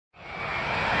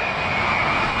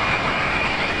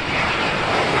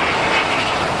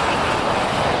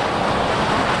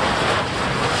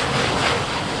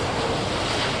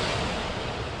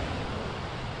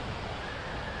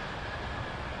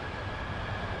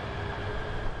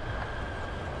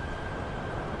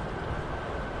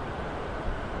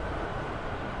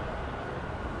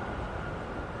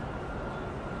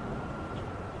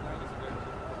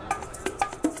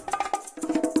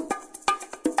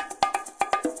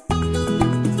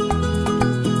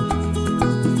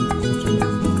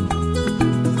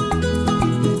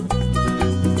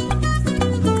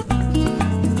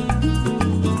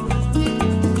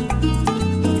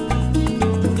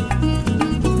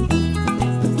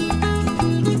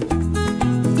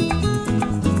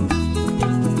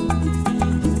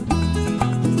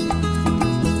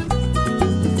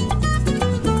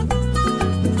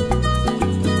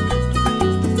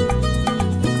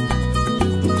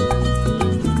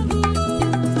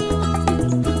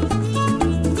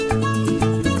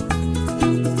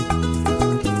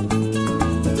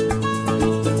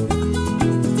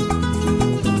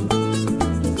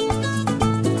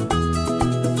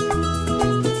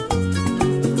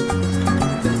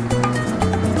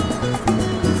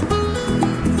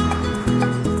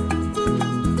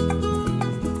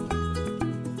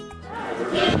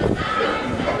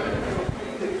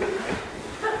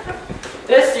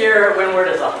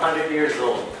100 years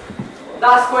old.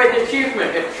 That's quite an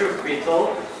achievement, if truth be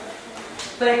told.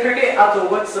 Playing cricket at the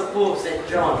Woods of Pool, St.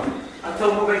 John,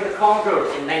 until moving to Concord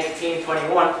in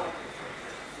 1921.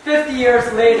 50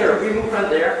 years later, we moved from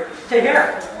there to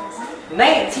here.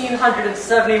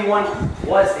 1971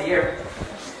 was the year.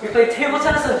 We played table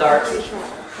tennis and darts,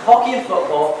 hockey and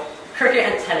football, cricket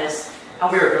and tennis, and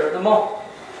we were good at them all.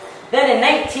 Then in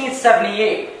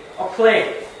 1978, a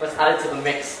play was added to the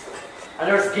mix, and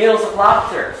there was gales of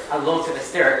laughter and loads of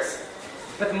hysterics.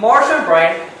 With Marshall and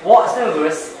Bryan, Watson and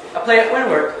Lewis, a play at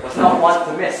Windward was not one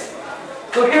to miss.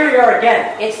 So here we are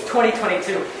again, it's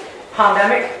 2022.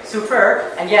 Pandemic,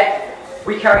 super, and yet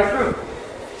we carry through.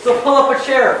 So pull up a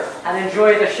chair and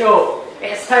enjoy the show.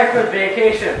 It's time for the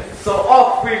vacation, so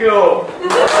off we go.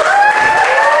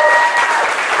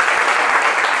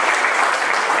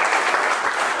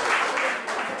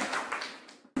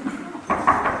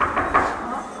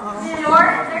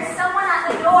 Stuart, there's someone at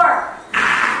the door.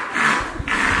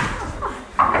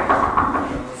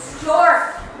 Stuart,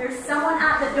 there's someone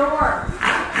at the door.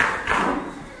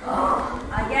 Oh,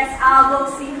 I guess I'll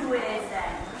go see who it is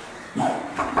then.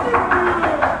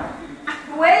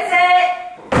 Who is it?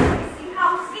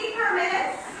 Housekeeper,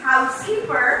 miss.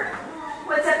 Housekeeper?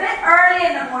 Well, it's a bit early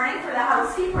in the morning for the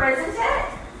housekeeper, isn't it?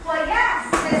 Well, yes,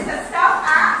 Mr. Stuff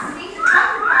asked me to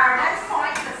come to Paradise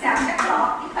Point for 7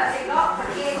 o'clock because they got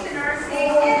vacationers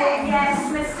staying in. Yes,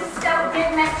 Mr. Stowe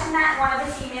did mention that in one of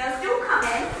his emails. Do come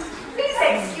in. Please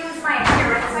excuse my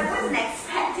appearance. I wasn't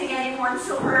expecting anyone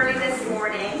so early this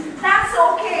morning. That's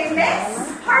okay,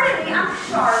 miss. Pardon me, I'm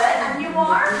Charlotte, and you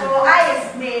are? Oh, I is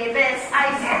Mavis.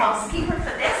 I is the housekeeper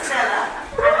for this villa.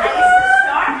 And I is to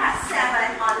start at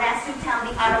 7 unless you tell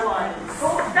me otherwise.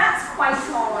 Oh, that's quite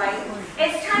all right.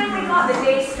 It's time we got the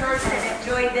day started and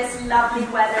enjoyed this lovely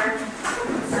weather.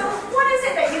 So, what is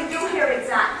it that you do here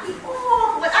exactly?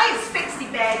 Oh, well, I is fix the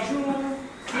bedroom,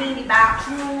 clean the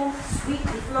bathroom, sweep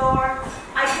the floor.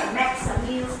 I can make some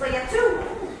meals for you too.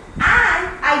 And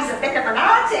I is a bit of an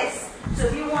artist. So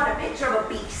if you want a picture of a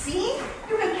beach scene,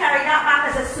 you can carry that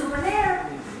back as a souvenir.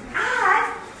 And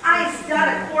I've done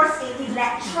a course in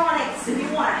electronics. If you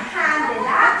want a hand in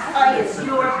that, I is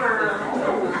your girl.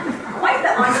 Quite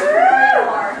the entrepreneur you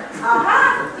are.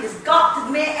 You've got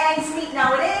to make ends meet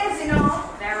nowadays, you know.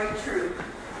 Very true.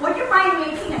 Would you mind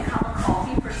making a cup of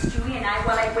coffee for Stewie and I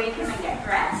while I wake him and get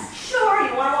dressed? Sure,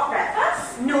 you want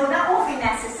breakfast? No, that won't be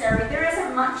necessary. There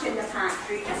isn't much in the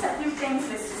pantry. Just a few things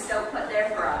Mr. Stowe put there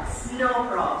for us. No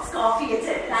problems. Coffee it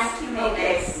is. Thank you,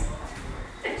 Mavis.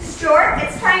 Stuart,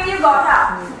 it's time you got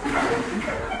up.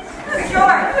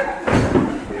 Stuart!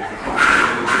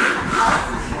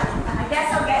 I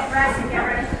guess I'll get dressed and get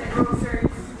ready for the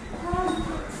groceries.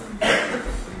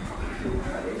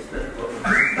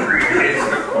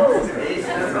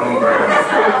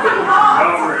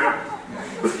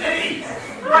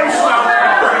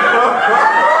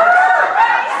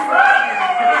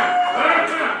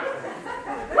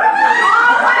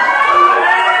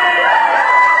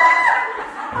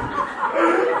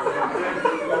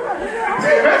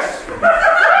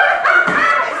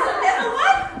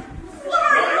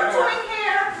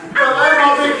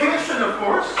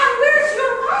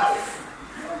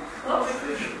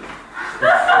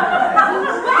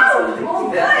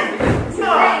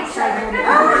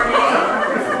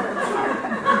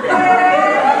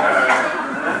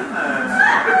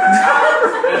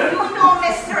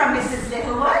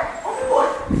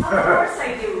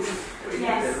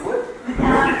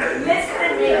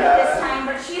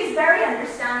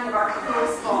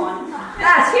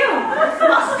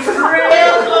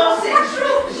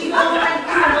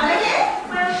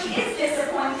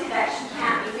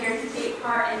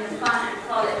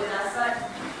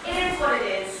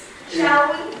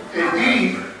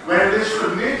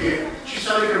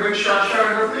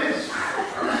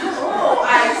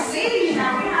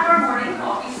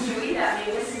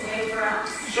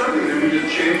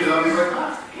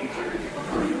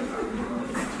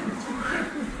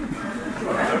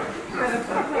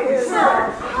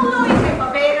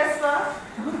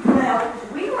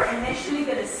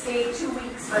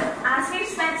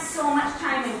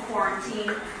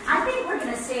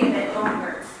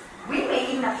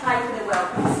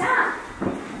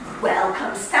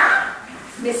 Welcome staff.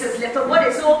 Mrs. Littlewood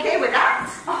is okay with that?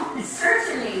 Oh,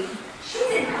 certainly. She's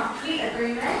in complete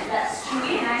agreement that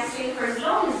Stewie and I stay for as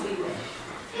long as we wish.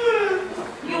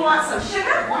 You want some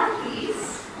sugar? One,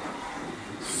 please.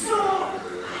 So,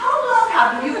 how long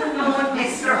have you known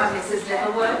Mr. and Mrs.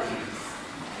 Littlewood?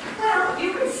 Well,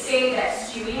 you could say that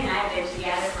Stewie and I have been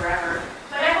together forever,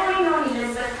 but I've only known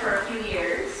Elizabeth for a few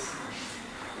years.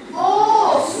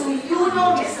 Oh, so you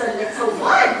know Mr.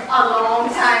 Littlewood? A long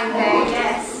time then.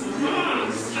 Yes.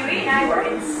 Stewie and I were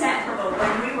inseparable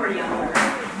when we were younger.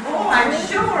 Oh, I'm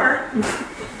sure.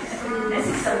 This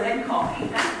is some good coffee.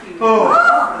 Thank you. Oh. What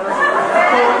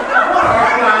are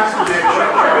our plans today,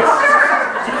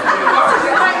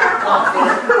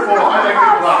 Oh, I like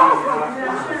the black.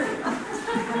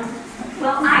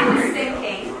 Well, I was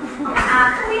thinking,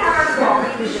 after we have our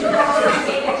coffee, we should also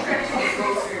take a trip to the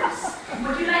grocers.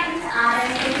 Would you like me to add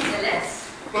anything to the list?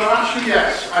 Well, actually,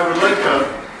 yes. I would like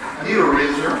I need a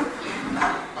razor.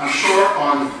 I'm short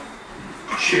on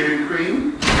shaving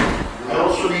cream. I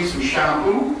also need some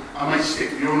shampoo. I might stick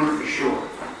deodorant for sure.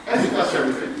 I think that's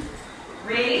everything.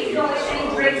 Really? You don't wish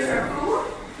any drinks or food?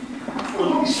 Well,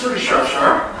 don't be silly, sharp.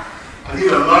 I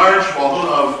need a large bottle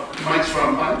of Mike's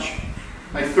Rum Punch.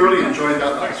 I thoroughly enjoyed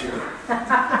that last year.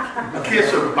 A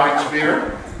case of Bike's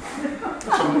beer,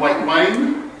 some white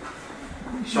wine,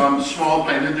 some small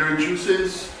pine enduring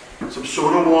juices, some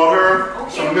soda water,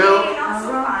 some milk. Okay, not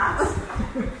so fast.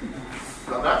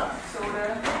 Got that?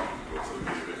 Soda.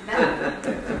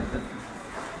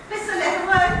 Mr.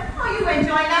 Littlewood, are you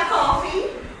enjoying that coffee?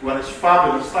 Well, it's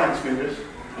fabulous. Thanks, Mavis.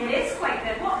 It is quite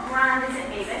good. What brand is it,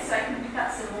 Mavis, so I can pick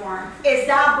up some more? Is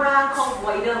that brand called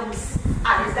Whiteham's?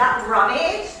 And is that rum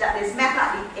age that is met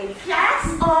at the A class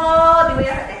all the way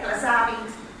up at Nicholas Abbey?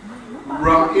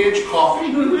 Rum aged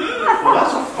coffee? Well,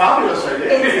 that's a fabulous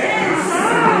idea. It is.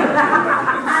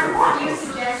 And what do you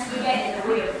suggest we get in the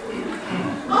way of food?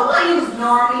 What will you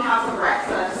normally have for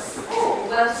breakfast? Oh,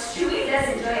 well, Stewie does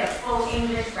enjoy a full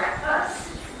English breakfast.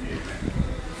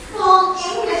 Full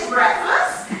English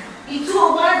breakfast? You two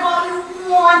want to go to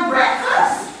one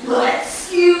breakfast? Well,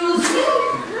 excuse me.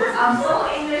 A full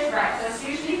English breakfast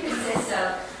usually consists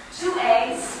of 2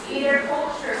 eggs, either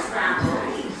poached or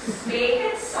scrambled,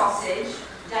 bacon, sausage,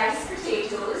 diced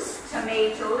potatoes,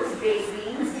 tomatoes, baked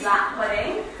beans, black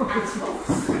pudding, and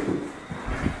toast.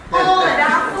 All of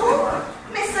that food?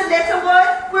 Mr.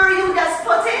 Littlewood, where you just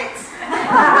put it?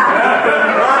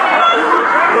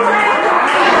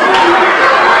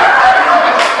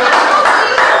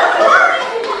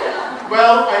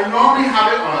 Well, I normally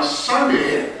have it on a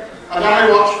Sunday, and then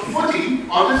I watch footy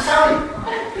on the telly.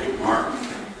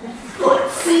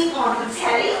 Footsie on the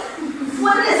telly?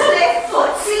 What is it?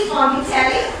 Footsie on the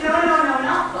telly? No,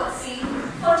 not footsie.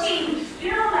 Footy.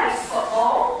 You know, like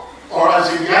football? Or as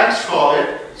the Yanks call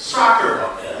it, soccer.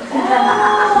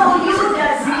 Oh, you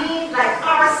just mean like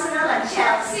Arsenal and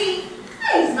Chelsea?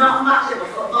 He's not much of a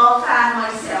football fan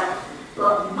myself.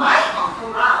 But my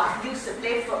Uncle Ralph used to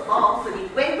play football for the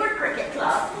Windward Cricket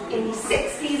Club in the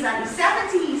 60s and the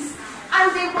 70s.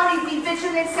 And they won the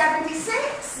division in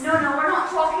 76. No, we're not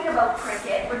talking about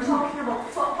cricket. We're talking about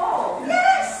football.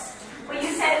 Yes. Well,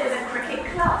 you said it was a cricket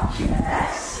club.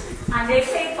 Yes. And they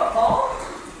play football?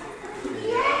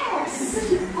 Yes.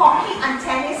 Hockey and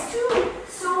tennis too.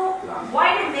 So,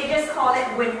 why didn't they just call it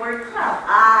Windward Club?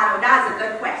 Ah, no, that's a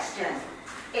good question.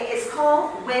 It is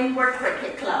called Windward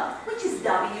Cricket Club, which is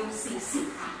WCC.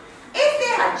 If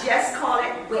they had just called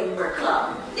it Windward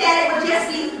Club, then it would just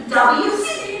be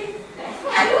WC.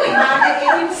 Can you imagine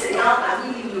if you sit down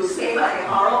and read the newspaper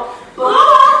tomorrow? Boom!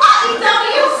 At the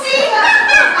WC!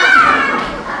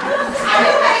 And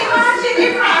you can imagine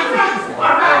if Rutherford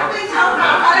or Rutherford town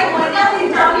Rutherford going down to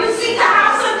the WC to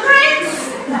have some drinks.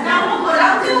 That would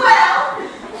not do well.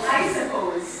 I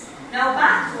suppose. Now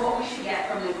back to what we should get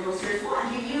from the grocers. What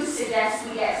do you suggest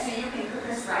we get so you can cook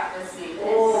us breakfast, Mavis?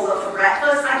 Oh, well, for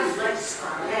breakfast, I just like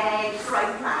scrambled egg,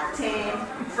 fried plantain,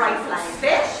 fried flying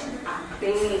fish, and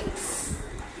bakes.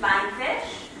 Flying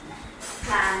fish,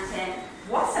 plantain.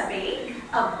 What's a bake?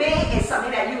 A bake is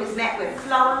something that you make with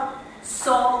flour,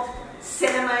 salt,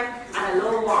 cinnamon, and a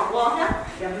little warm water.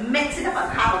 You mix it up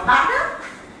and have a batter,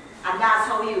 and that's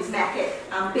how you make it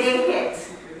and bake it.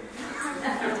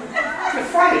 They're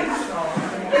fried.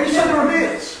 You said they were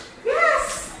bakes.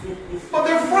 Yes. But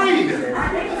they're fried. Are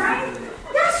they fried?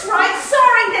 That's right.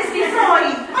 Sorry, this be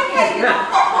fried. I hate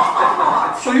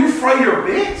it. So you fry your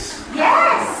bakes?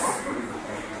 Yes.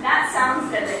 That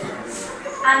sounds delicious.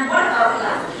 And what about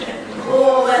lunch?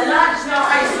 Oh, well, lunch now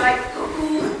I like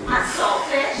cuckoo and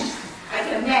saltfish. I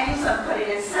can make you some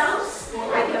pudding and sauce.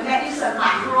 I can make you some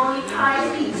macaroni pie,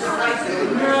 pizza rice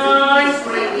with nice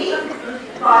gravy,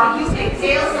 barbecue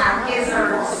pigtails and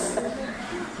gizzards.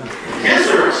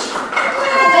 Gizzards?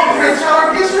 What friends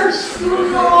are gizzards? You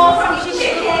know, from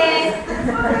chicken.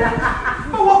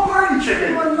 Oh, what part of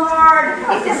chicken? Oh, Lord,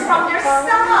 it's just from their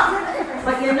stomach.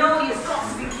 But you know, you've got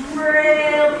to be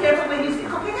real careful when you're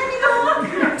cooking them, you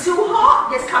know. Too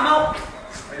hot, just come out.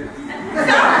 And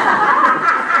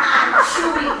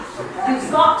chewy. You've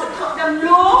got to cook them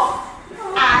low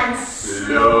and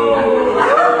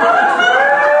slow.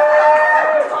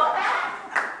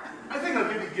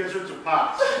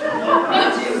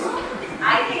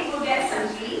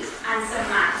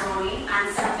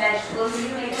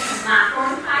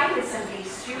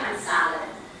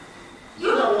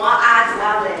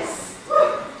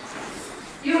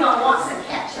 gonna want some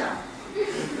ketchup,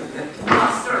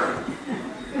 mustard,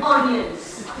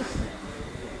 onions.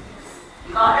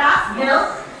 You got that? Milk,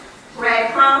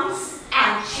 breadcrumbs,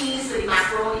 and cheese with the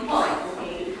macaroni pie,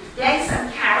 okay? Then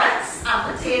some carrots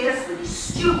and potatoes with the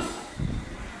stew.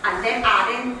 And then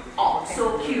add in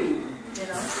also cube. You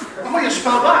know? How do you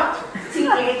spell that?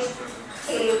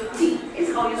 T-H-A-T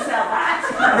is how you spell that.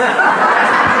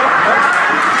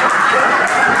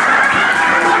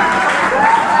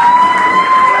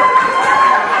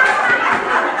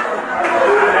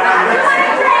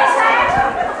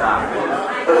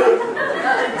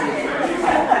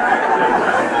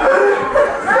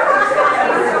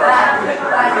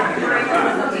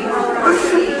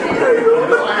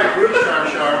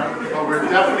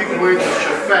 Definitely going to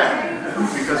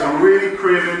Chefette because I'm really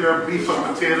craving their beef and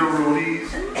potato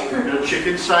rotis, their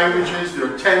chicken sandwiches,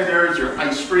 their tenders, their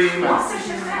ice cream. What's a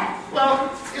Chefette?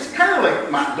 Well, it's kind of like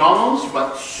McDonald's,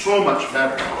 but so much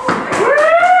better.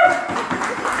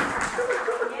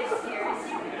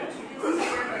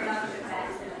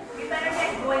 We better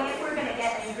get going if we're going to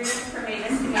get ingredients for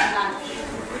Mavis to get lunch.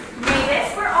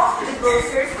 Mavis, we're off to the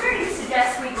grocer's. Where do you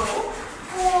suggest we go?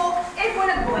 Oh, if we're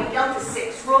not going down to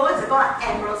 6 roads, we've got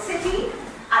Emerald City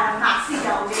and a Maxi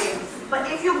down there.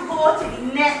 But if you go to the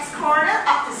next corner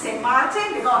up to St.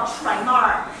 Martin, we've got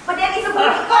Trimar. But then if you go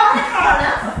to the other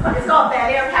corner, it's got Bel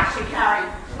Air Cash and Carry.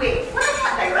 Wait, what are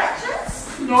the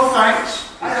directions? No thanks.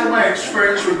 I had my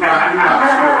experience with Bryan last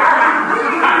year.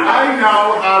 I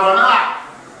now have an app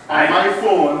on my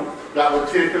phone that will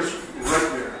take us right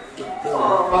there.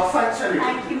 Oh, Well, thanks anyway.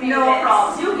 thank you, no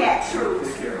problems. You get through.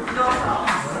 Take care. No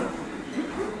problems.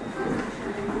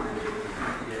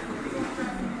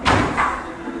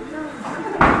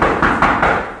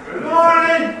 Good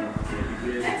morning!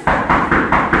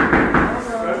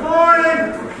 Good morning!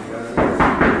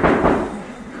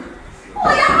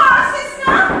 Oh, your horses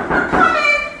now. I'm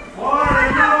coming.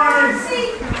 Morning, Have morning! mercy.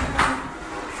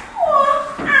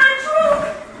 Oh, Andrew,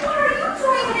 what are you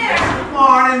doing here? Good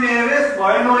morning, Mavis. Why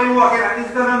I know you walking at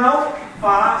this gonna know?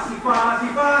 Fancy, fancy,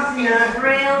 fancy, yeah.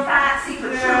 Real fancy for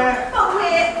Yeah. sure. But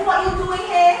wait, what are you doing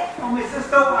here? Oh, my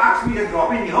sister asked me to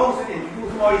drop in the house and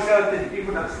introduce myself to the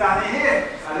people that stand in here.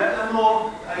 I let them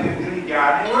know I can do the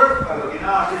gardening work, I'm looking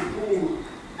after the pool.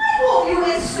 I hope you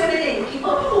went swimming in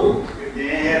people pool. If they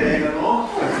ain't here, they don't know.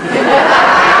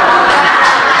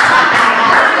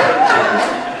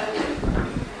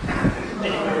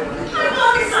 I'm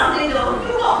going to something though.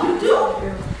 You what you do?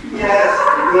 Yes,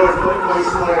 good, look my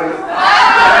smile.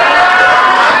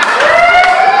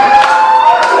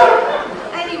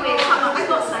 Anyway, come on, I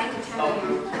got something to tell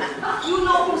you. You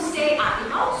know who stay at the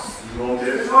house? No,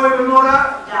 Mavis. Oh, you don't know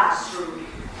that? That's true.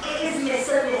 It is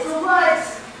Mr. Littlewood.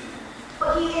 But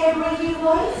he ain't bring you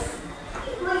wife.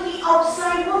 He bring you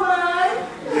outside woman.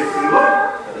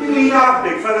 Littlewood? You mean that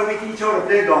big fella we teach how to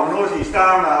play dominoes in his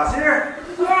town last year?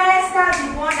 Yes, that's the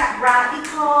one that Bradley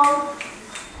called.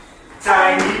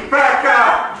 Tiny Pecker!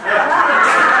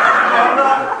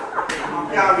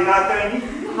 Can't be that tiny.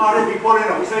 Not if you put in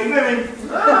outside women. Andrew,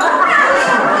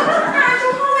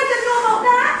 how I didn't know about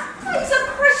that? He's a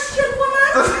Christian woman.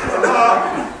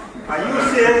 And you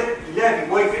said you left your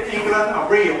wife in England and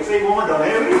bring your outside woman down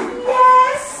here?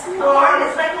 Yes, Lord,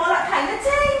 it's like all that kind of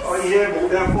thing. Oh, yeah, about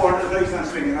them foreigners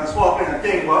license swinging and swapping and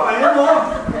thing, but I don't know.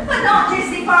 But not just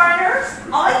the foreigners.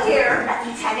 I hear that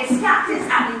the tennis captains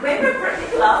at the Windward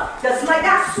Cricket Club doesn't like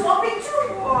that swapping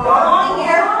too. I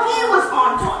hear he was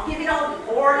on top giving all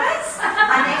the orders, and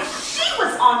then she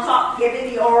was on top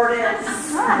giving the orders.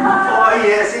 Oh,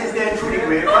 yeah, since then through the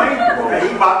grapevine,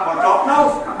 he back on top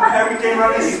now. Everything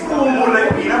around his school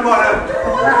like peanut butter.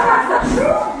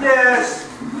 Yes.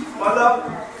 Well, look,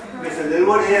 Mr.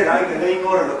 Littlewood here, I can lay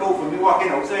more of the coat for me walking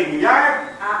outside the yard.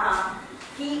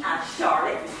 He and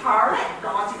Charlotte and Harlot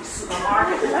gone to the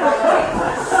supermarket.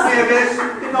 Mavis,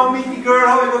 you know meet the girl,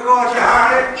 how you go gosh, you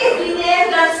Harlot? If he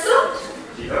named a suit.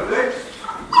 Lovely.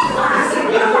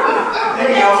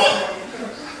 Anyhow,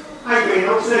 I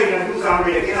go outside and do some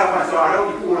raking up and start out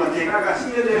the pool and thing. I can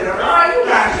see you there. Are you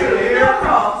Can't you here? here? No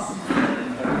problems.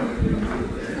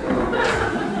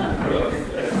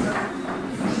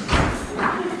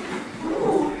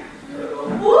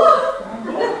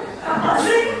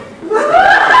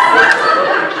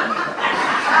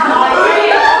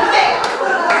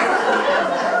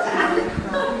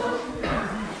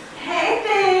 Hey,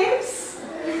 babes.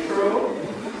 Hello.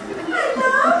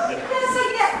 Yes, I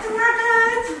get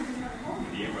Durant.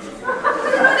 You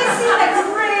want to see like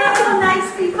real nice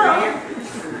people.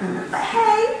 But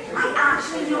hey,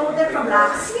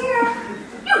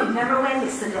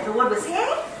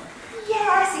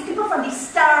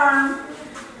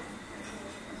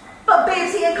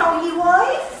 how he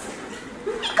was.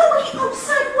 He go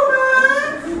outside, woman.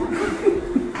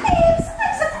 Babes,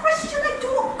 that's a question I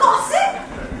don't gossip.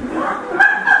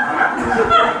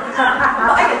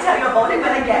 But I can tell you about it when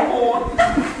I get home.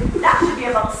 That should be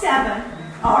about 7.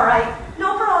 All right,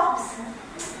 no probs.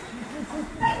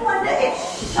 I wonder if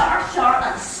Shar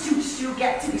and Stew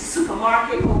get to the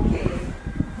supermarket okay.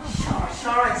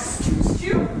 Shar and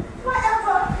Stew,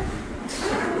 whatever.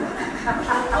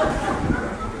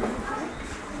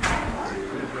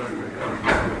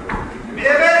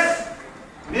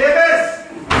 Mavis!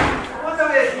 What the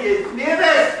way she is?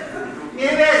 Mavis!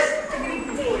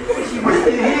 She must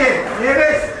be here.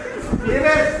 Mavis!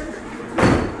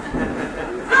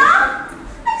 Huh?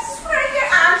 I swear to your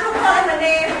Andrew calling my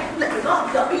name. Let not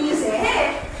the easy head.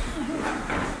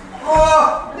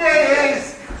 Oh, there he is.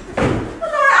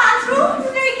 Well, Lord Andrew, you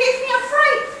nearly gave me a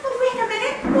fright. But wait a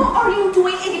minute, what are you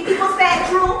doing in the people's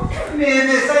bedroom?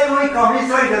 Mavis, I only come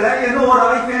inside to let you know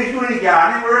that I finished doing the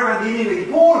gardening wherever I'm dealing with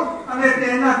the pool. And if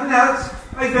there's nothing else,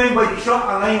 I go in by the shop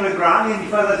and line with Granny and the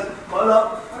fellas. But look,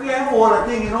 I get all the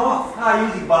thing, you know. I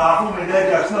use the bathroom in there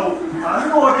just now. And I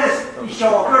notice the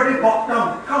shower curtain popped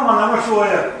down. Come on, I'm going to show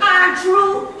you.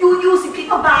 Andrew, you use the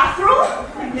people's bathroom?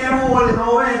 I get all in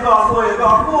over and go.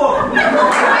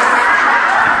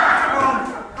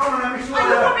 Come on, let me show Are you.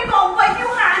 you probably going to wipe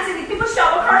your hands in the people's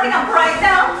shower curtain and right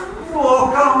now? Oh,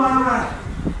 come on.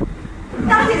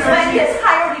 That is when he has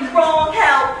hired the wrong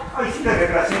help. I still get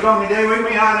dressing going there with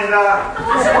my hand in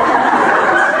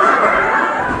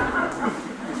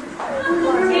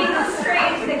Take them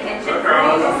straight to the kitchen.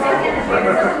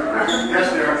 Yes,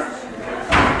 dear.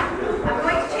 I'm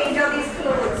going to change all these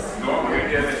clothes. No, we're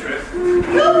here, mistress.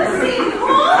 You must see it,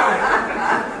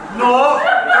 huh? No,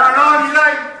 turn on the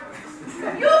light.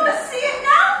 You must see it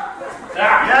now?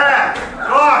 Yeah,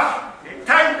 gosh, it's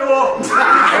time to go. Not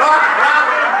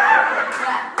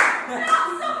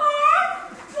so hard.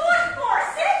 Don't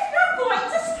force it. You're going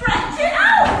to stretch it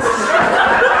out.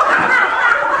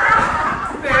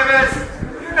 Mavis,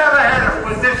 you never had a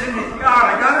position in the art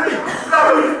gallery.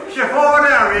 Look, chiffon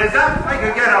area, is that? I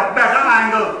could get a better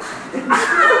angle.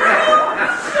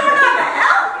 Sure not to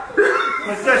help.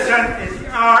 Position is the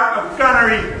art of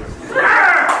gunnery.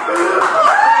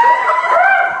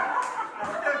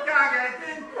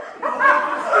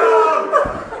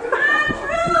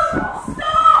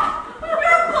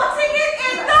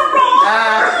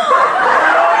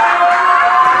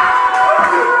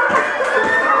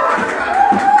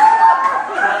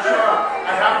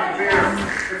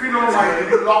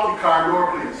 Lock the car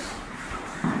door, please.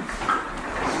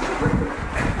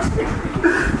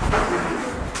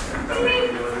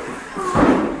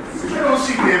 You don't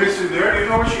see Mavis in there. Do you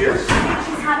know where she is?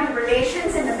 She's having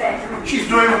relations in the bedroom. She's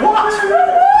doing what?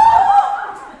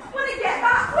 Will it get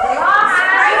back? Oh,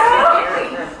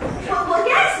 Well,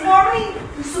 yes, normally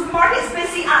the supermarket's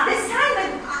busy at this time, but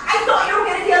I thought you were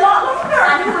going to be a lot longer.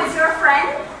 and who is your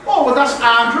friend? Oh, well, that's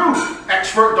Andrew.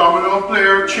 Expert domino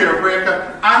player, chair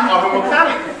breaker, and auto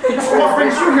mechanic. What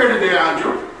brings you here today,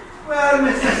 Andrew? Well,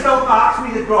 Mr. Stoke asked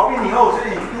me to drop in the house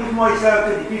and introduce myself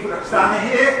to the people that are standing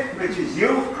here, which is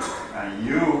you and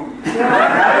you.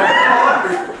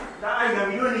 That I'm going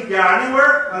to be doing the gardening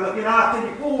work and looking after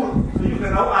the pool, so you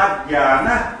can now add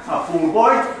gardener, a pool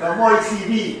boy, and my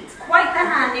CV. Quite the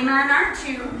handyman, aren't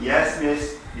you? Yes,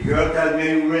 miss. The girl tells me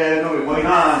you really know it by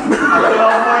hand. I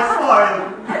love my smile.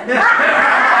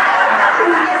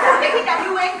 It's a pity that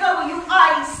you ain't going, you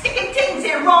eyes, sticking things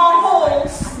in wrong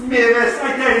holes. Mavis, I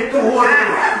tell you to hold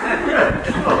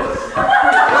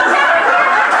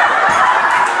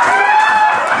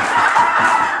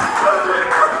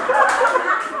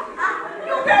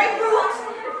You're very rude.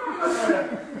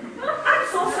 I'm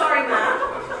so sorry, ma'am.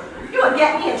 You will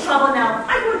get me in trouble now.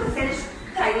 I'm going to finish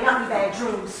tidying up the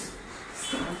bedrooms.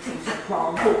 Sticking things in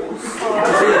wrong holes. And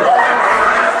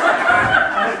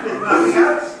if there's nothing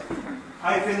else,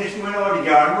 I finished doing all the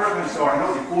garden work and sorting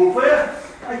out the pool for you.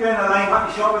 I go in a line back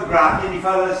the shop with Grant and the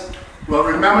fellas. Well,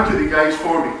 remember to the guys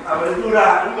for me. I will do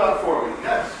that. Do that for me,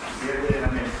 yes. See you in a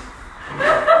minute.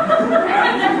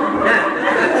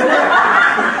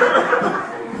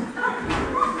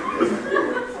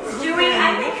 Stewie,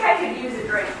 I think I could use a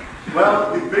drink.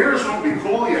 Well, the beers won't be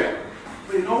cool yet.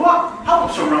 But you know what? How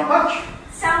about some rum punch?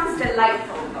 Sounds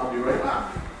delightful. I'll be right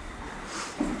back.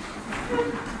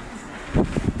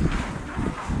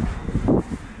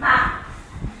 Ma,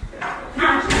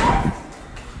 Andrew left.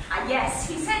 Yes,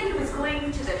 he said he was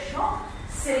going to the shop.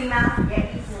 Silly man, forget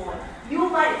his phone. You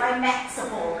mind if I met some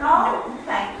more? No,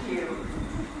 thank you.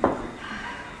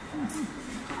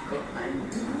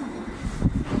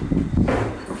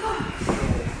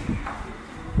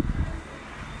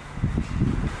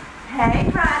 Hey,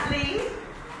 Bradley.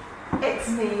 It's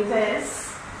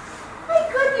Mavis. Hey,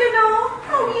 good, you know.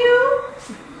 How are you?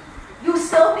 You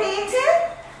still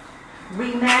painting?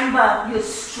 Remember, you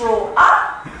stroke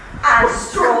up and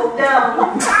stroke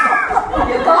down.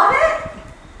 You got it?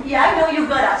 Yeah, I know you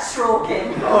got that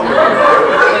stroking.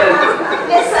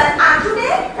 Listen,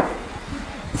 Anthony,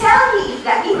 tell me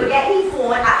that he will get his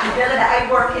phone at the villa that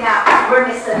I'm working at where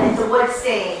Mr. Littlewood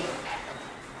staying.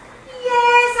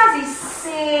 Yes, as he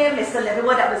said, Mr.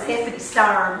 Littlewood that was here for the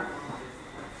storm.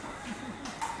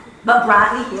 But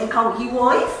Bradley here, can he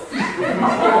wife? Can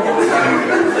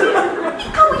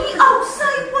we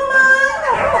outside, woman?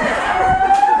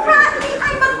 Bradley,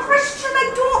 I'm a Christian, I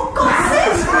don't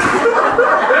gossip.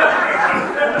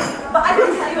 But I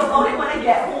will tell you about it when I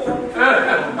get home.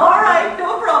 Alright,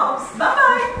 no problems.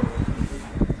 Bye-bye.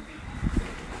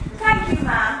 Thank you,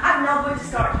 ma'am. I'm now going to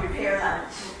start to prepare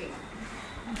lunch.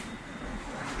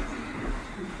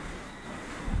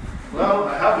 Well,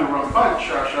 I have the rum punch,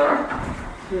 Sharon.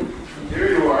 Here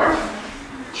you are.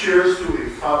 Cheers to a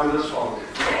fabulous holiday.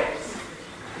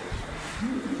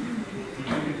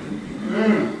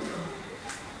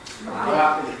 Wow.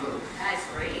 That is good. That's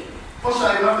great. What's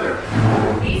that up there?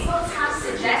 These folks have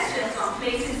suggestions on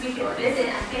places we could visit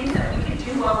and things that we could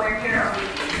do while we're here on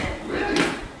vacation. Really?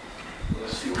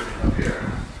 Let's see what's up here.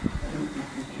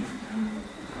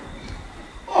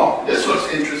 Oh, this looks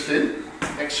interesting.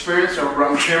 Experience a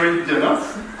rum sharing dinner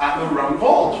at the Rum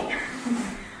Vault.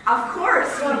 Of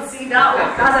course, you'll see that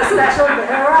one. That's a special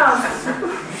dinner round.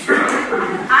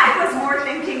 I was more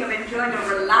thinking of enjoying a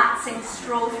relaxing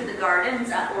stroll through the gardens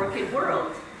at Orchid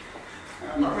World.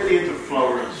 I'm not really into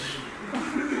flowers.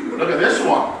 Look at this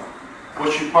one.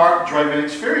 Bushy Park driving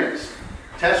experience.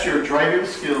 Test your driving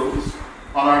skills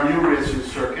on our new racing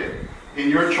circuit in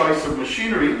your choice of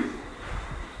machinery,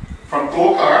 from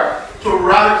go-kart to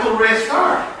radical race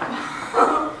car.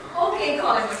 Okay,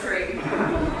 Colin McCrae.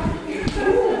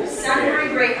 Ooh, Sunbury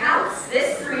Great House.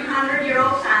 This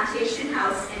 300-year-old plantation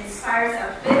house inspires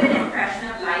a vivid impression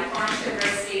of life on sugar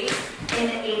estate in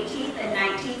the 18th and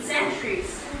 19th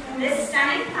centuries. This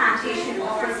stunning plantation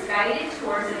offers guided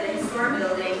tours of the historic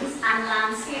buildings and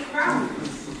landscape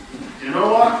grounds. You know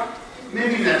what?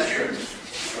 Maybe next trip.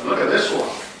 Now look at this one.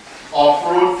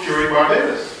 Off-Road Fury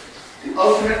Barbados. The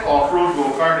ultimate off-road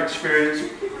go-kart experience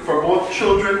for both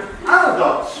children and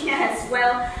adults. Yes,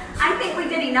 well, I think we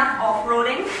did enough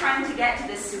off-roading trying to get to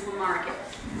this supermarket.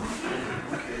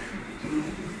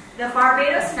 The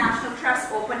Barbados National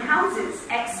Trust open houses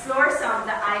explore some of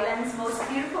the island's most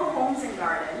beautiful homes and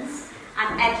gardens.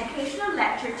 An educational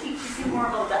lecture teaches you more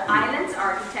about the island's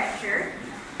architecture,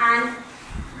 and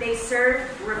they serve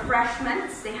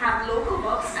refreshments. They have local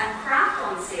books and craft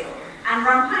on sale, and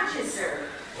rum punch is served.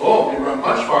 Oh, the rum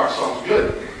punch bar sounds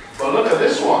good. But look at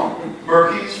this one.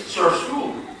 Berkey's Surf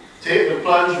School. Take the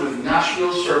plunge with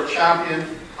national surf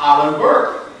champion Alan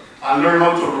Burke and learn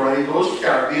how to ride those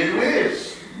Caribbean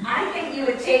waves. I think you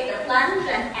would take the plunge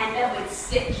and end up with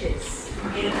stitches.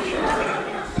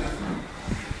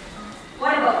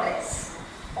 What about this?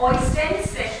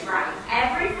 Oyston's Fish Fry.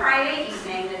 Every Friday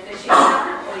evening, the fishing town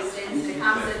of Oyston's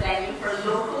becomes the venue for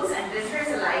locals and visitors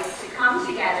alike to come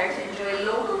together to enjoy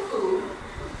local food,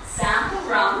 sample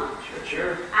rum,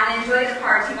 and enjoy the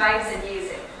party vibes and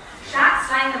music. Shacks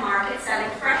line the market selling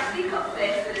freshly cooked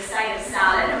fish with a side of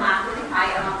salad and macaroni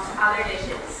pie amongst other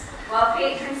dishes, while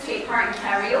patrons take part in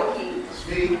karaoke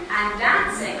and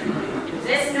dancing.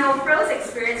 This no-frills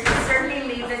experience will certainly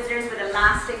leave visitors with a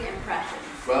lasting impression.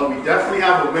 Well, we definitely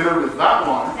have a winner with that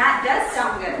one. That does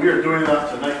sound good. We are doing that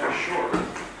tonight for sure.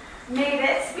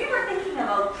 Mavis, we were thinking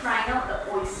about trying out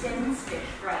the Oyston's Fish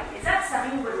Fry. Is that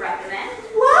something you would recommend?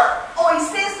 What?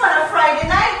 Oysters on a Friday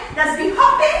night? That's be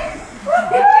hopping?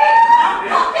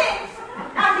 Hopping!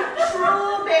 That's a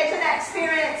true Bajan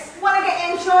experience. Wanna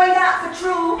enjoy that for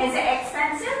true? Is it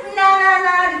expensive?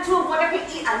 Nah. The two of wanna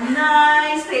eat a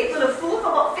nice plate full of food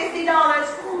for about $50.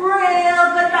 Real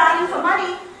good value for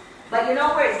money. But you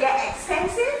know where it gets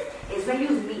expensive? Is when you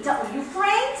meet up with your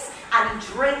friends and the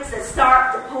drinks that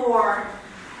start to pour.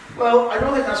 Well, I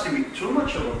don't think that's going to be too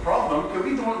much of a problem because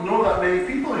we don't know that many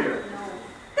people here.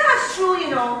 That's true, you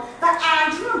know. But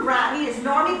Andrew and Bradley is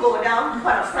normally go down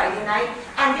on a Friday night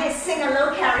and they sing a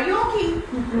little karaoke.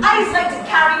 I just like to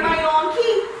carry my own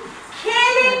key.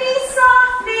 Killing me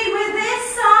softly with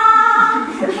this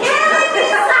song. Killing me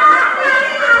softly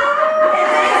with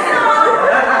this song.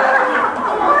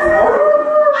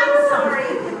 I'm sorry.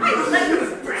 I just like to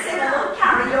sing a little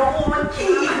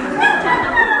karaoke.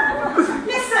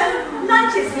 Listen,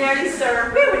 lunch is nearly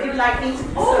served. Where would you like me to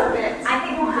serve it? I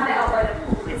think we'll have it out by the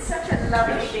pool. It's such a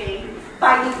lovely day.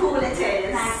 By the pool it is.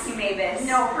 Thank you, Mavis.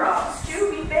 No problem.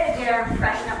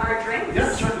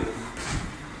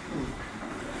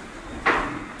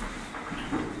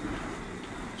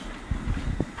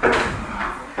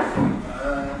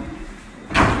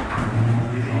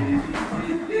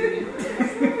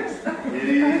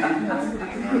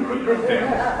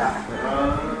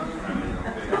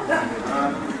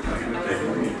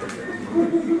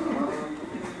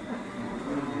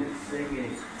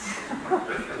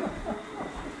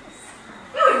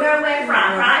 anyway,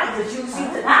 Fran, introduce you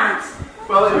to that.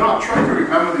 Well, you know, I'm trying to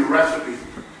remember the recipe,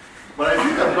 but I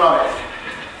think I've got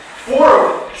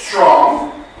 4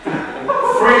 strong, 3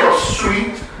 of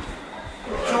sweet,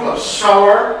 2 of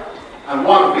sour, and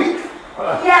 1 of weak.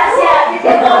 Yes, yeah, you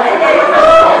can go ahead.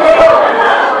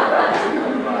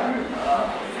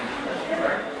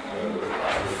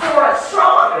 4 of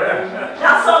strong.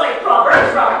 That's only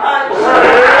Proverbs from punch.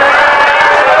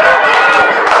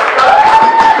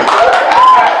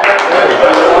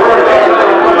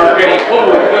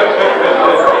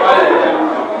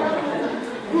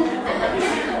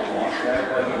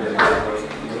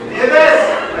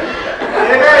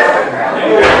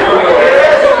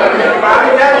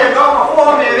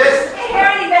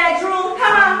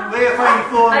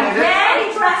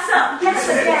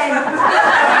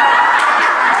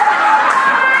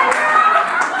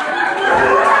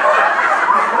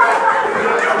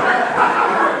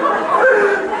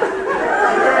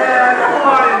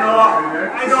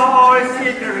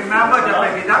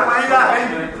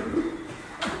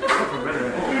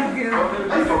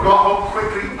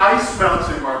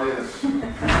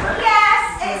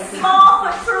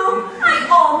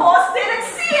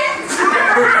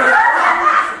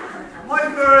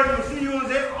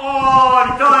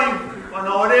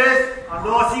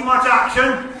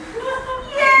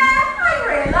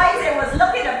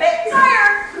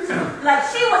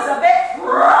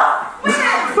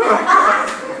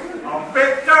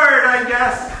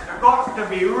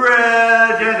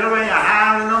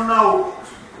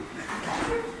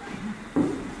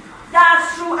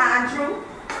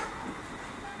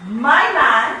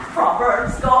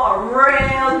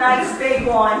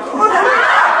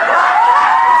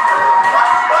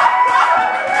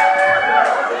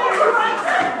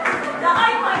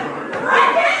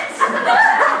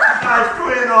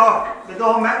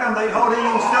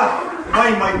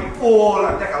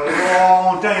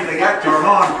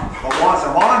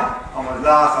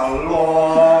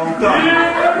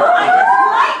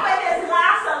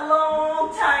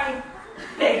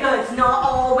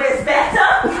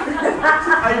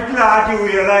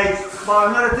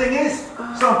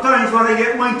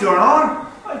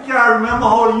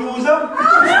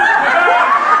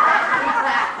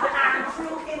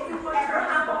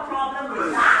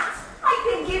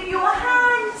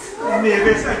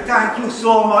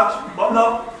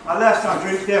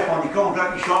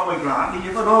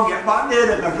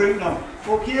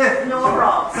 No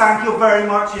problem. Thank you very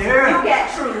much here. You get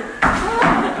through.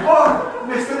 Oh,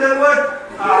 Mr. Littlewood,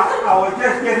 I was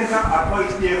just getting some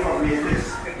advice there from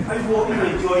this. I hope you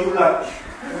enjoy your lunch.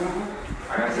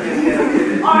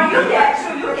 Oh, you get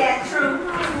through, you get through.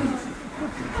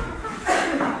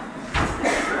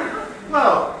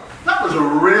 Well, that was a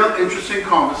real interesting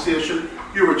conversation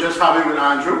you were just having with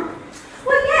Andrew.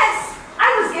 Well, yes,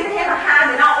 I was giving him a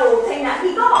hand in that old thing that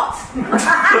he got.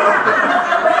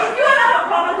 But if you don't have a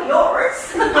problem with yours,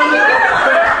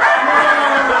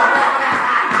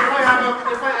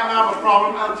 if I have a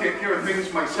problem, I'll take care of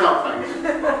things myself, thanks.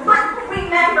 But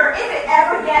remember, if it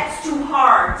ever gets too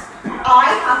hard, I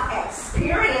have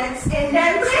experience in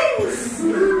them things.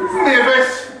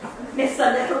 Mavis!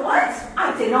 Mr. Littlewood,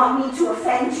 I did not mean to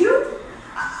offend you.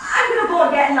 I'm going to go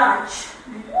and get lunch.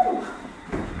 Ooh.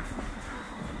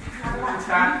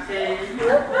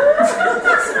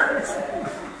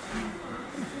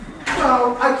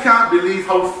 Well, I can't believe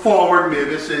how forward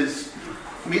Mavis is.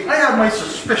 I mean, I had my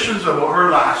suspicions about her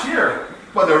last year,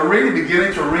 but they're really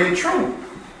beginning to reign true.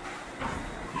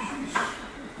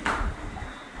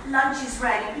 Lunch is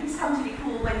ready. Please come to the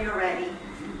pool when you're ready.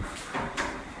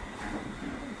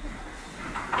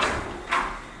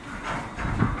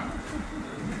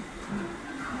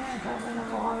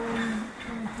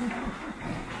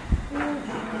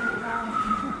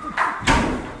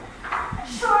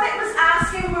 Charlotte was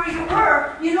asking where you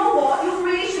were. You know what? You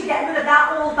really should get rid of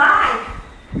that old bag.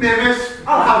 Mavis,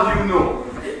 how do you know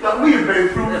that we've been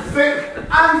through thick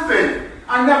and thin,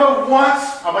 and never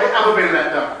once have I ever been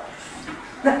let down?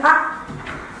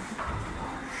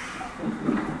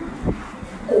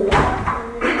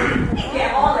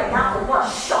 Yeah, all like that was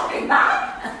what shocking bag.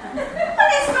 But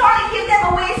they started to give them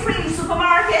away free in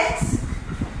supermarkets.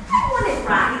 I wonder if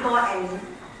Randy got any.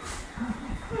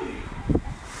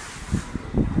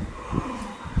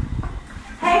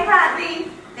 Hey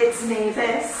Bradley, it's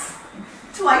Mavis.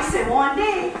 Twice in one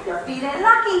day, you're feeling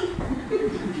lucky.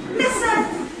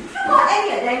 Listen, you got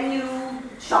any of them new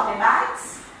shopping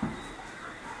bags?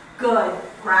 Good.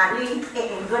 Bradley,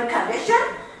 it in good condition?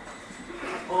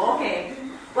 Okay.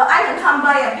 Well, I can come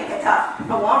by and pick it up.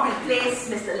 I want to replace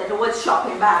Mr. Littlewood's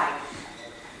shopping bag.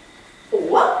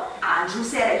 Oh, Andrew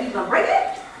said that he can bring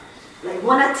it. Like,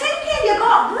 wanna take it?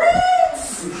 got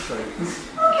greens.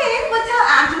 Okay, we'll tell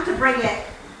Andrew to bring it.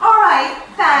 All right,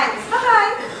 thanks.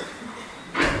 Bye-bye.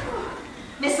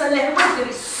 Mr. Littlewood's going to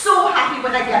be so happy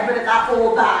when I get rid of that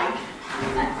old bag.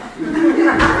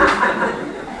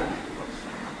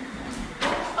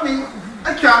 I mean,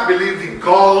 I can't believe the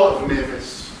gall of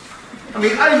Mavis. I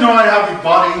mean, I know I have the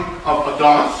body of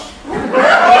Adonis.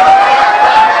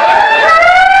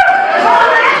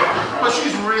 But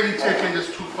she's really taking this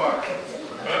too far.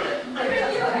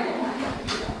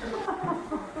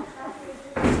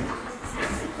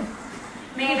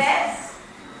 Mavis?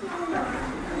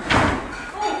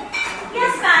 Oh,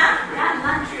 yes, ma'am. That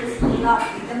lunch was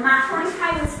lovely. The macaroni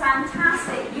pie was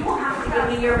fantastic. You will have to give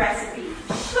me your recipe.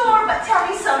 Sure, but tell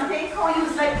me something. How you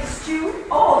like the stew?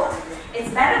 Oh,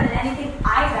 it's better than anything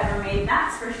I've ever made,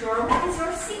 that's for sure. What is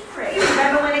your secret? You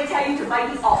remember when I tell you to buy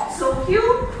the oxo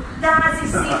cube? That's a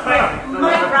secret.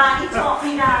 My granny taught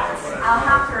me that. I'll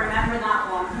have to remember that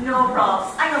one. No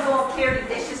problems. I'm going to go clear the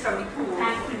dishes from the pool.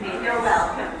 Thank you, Mavis. You're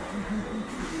welcome.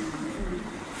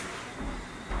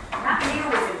 That meal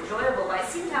was enjoyable, but I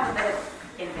seem to have a bit of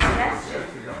indigestion.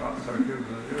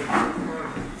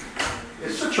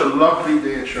 It's such a lovely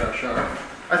day, Sharon.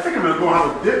 I think I'm going to go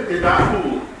have a dip in that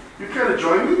pool. You care to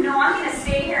join me? No, I'm going to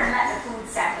stay here and let the food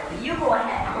settle. You go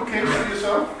ahead. Okay, see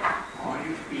yourself. Oh,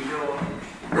 you feel.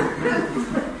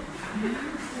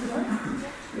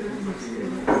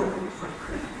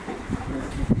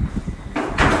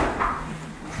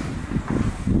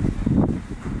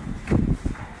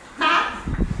 Matt,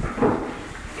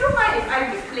 do you mind if I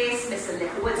replace Mr.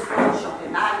 Littlewood's old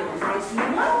shopping bag with a nice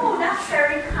new one? Oh, that's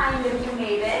very kind of you,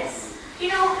 Mavis. You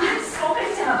know, I've spoken to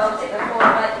him about it before,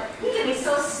 but he can be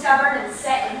so stubborn and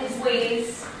set in his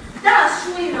ways. That's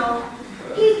true, you know.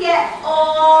 He get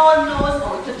all nose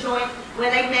out to join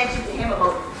when I mentioned to him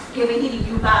about giving him a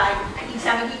new bag, and he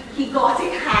told me he got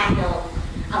it handled.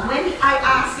 And when I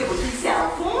asked him about his cell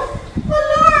phone, well,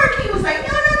 Lord, he was like,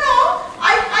 no,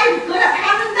 I'm good at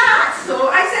handling that. So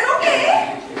I said,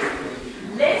 okay.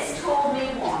 Liz told me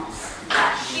once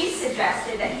that she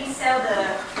suggested that he sell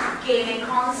the gaming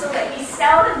console that he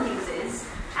seldom uses,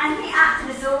 and he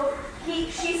acted as though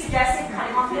she suggested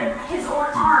cutting off his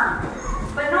own arm.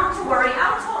 But not to worry,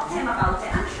 I'll talk to him about it.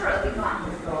 I'm sure it'll be fine.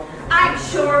 I'm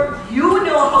sure you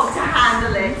know how to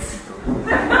handle it.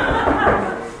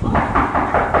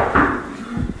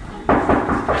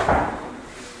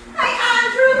 Hi,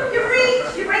 Andrew.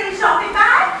 You bring your shopping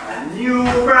bag? A new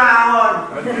brown.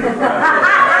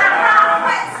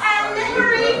 And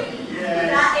livery.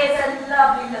 That is a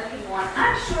lovely looking one.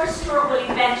 I'm sure Stuart will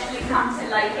eventually come to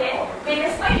like it.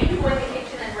 Mavis, why don't you go in the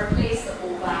kitchen and replace the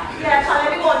whole bag? Yeah, tell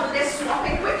everyone to do this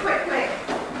swapping quick.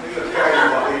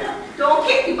 Don't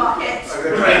kick the bucket.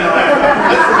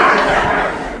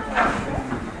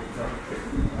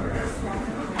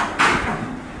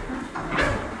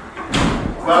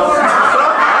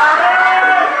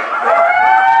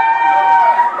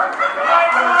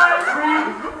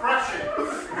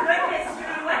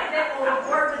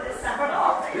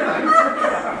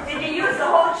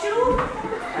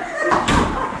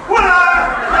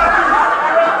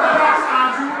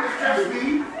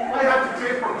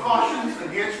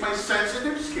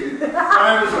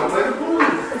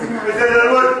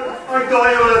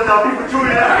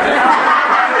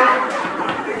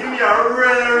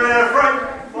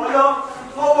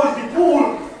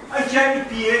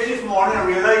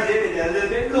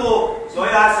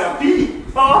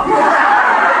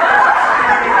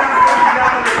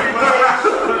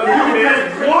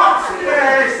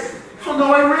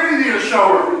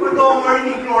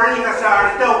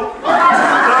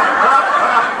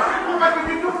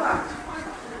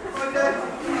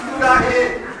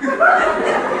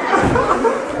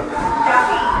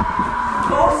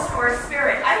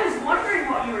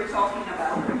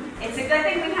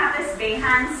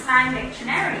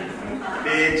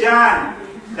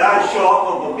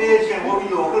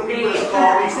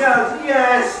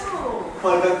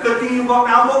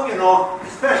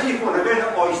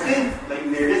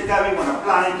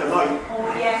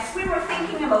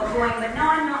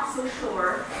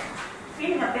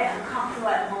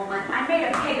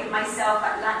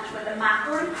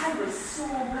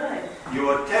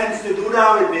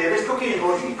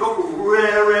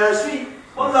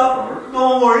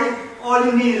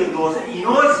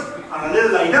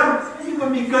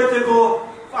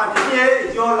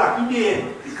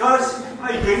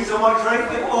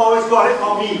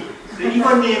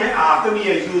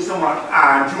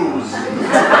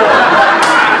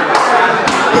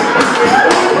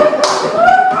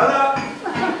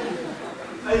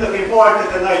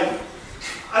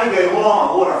 I get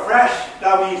home, water fresh.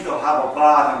 That means they'll have a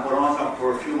bath and put on some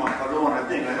perfume and cologne and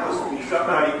things. I know, so you start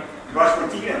by brush my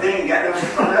teeth and thing and get them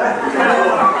from there.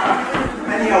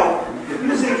 Anyhow,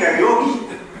 you sing karaoke.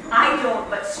 I don't,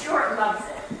 but Stuart loves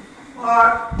it.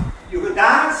 Or you could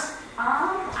dance.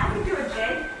 I can do a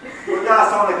jig. Well,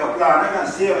 that sounds like a plan. I'm going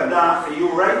to save a dance for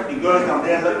you, right? The girls come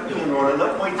there, look, you know, they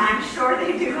look my teeth. I'm sure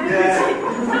they do. Yeah. See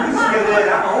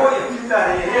there. Oh, you keep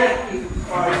that in here. Thank you.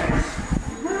 All right.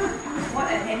 What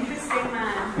an interesting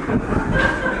man.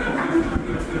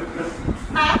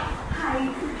 Hi.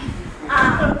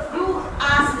 You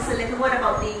asked Mr. Littlewood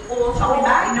about the old shopping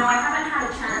bag? No, I haven't had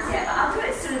a chance yet, but I'll do it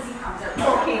as soon as he comes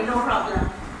out. Okay, no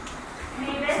problem.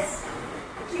 Mavis,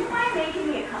 do you mind making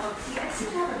me a cup of tea? I seem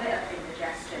to have a bit of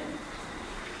indigestion.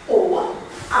 Oh,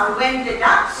 and when did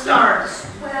that start?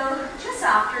 Well, just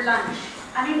after lunch.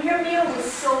 I mean, your meal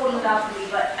was so lovely,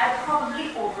 but I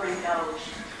probably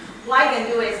overindulged. What I can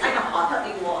do is I can hot up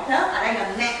the water and I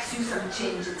can mix you some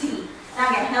ginger tea. That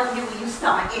can help you with your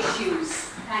stomach issues.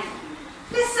 Thank you.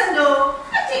 Listen though,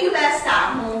 I think you better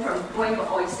start home from going for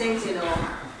oysters, you know.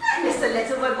 Let Mr.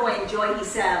 Littlewood go enjoy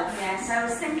himself. Yes, I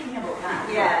was thinking about that.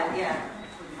 Yeah.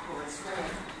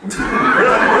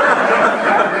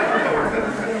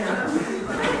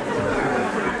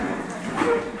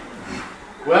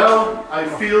 Well, I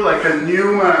feel like a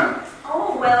new man.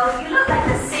 Oh, well, you look like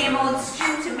the same old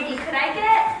stew to me. Could I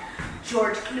get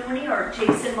George Clooney or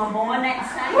Jason Momoa next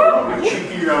time?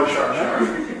 Cheeky, sure.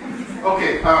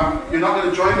 Okay, you're not going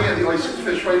to join me at the Oysters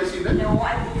Fish Fry this evening? No,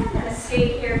 I think I'm going to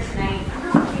stay here tonight. I'm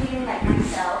not feeling like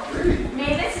myself. Really?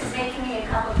 Mavis is making me a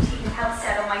cup of tea to help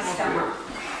settle my stomach.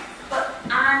 But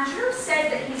Andrew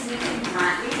said that he's meeting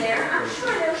Bradley there. I'm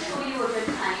sure they'll show you a good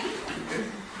time.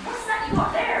 What's that you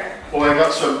got there? Oh, I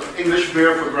got some English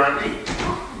beer for Brandy.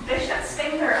 Bishop's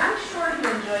finger. I'm sure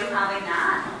he'll enjoy having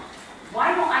that.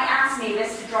 Why don't I ask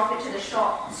Mavis to drop it to the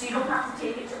shop so you don't have to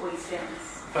take it to Oysters?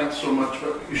 Thanks so much,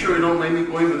 but you sure you don't mind me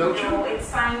going without you? No, it's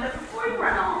fine, but before you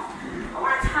run off, I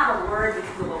wanted to have a word with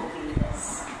you about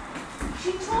Mavis.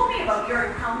 She told me about your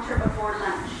encounter before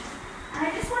lunch, and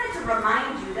I just wanted to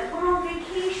remind you that we're on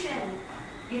vacation.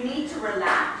 You need to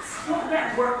relax. Don't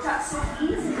get worked up so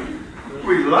easily.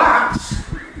 Relax?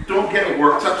 Don't get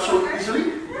worked up so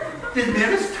easily? Did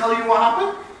Mavis tell you what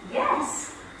happened?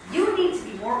 Yes, you need to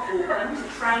be more open to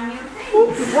trying new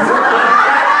things.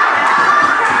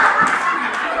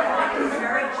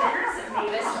 Very generous of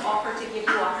Mavis to offer to give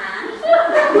you a hand.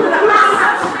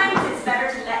 Sometimes it's better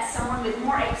to let someone with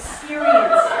more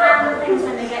experience handle things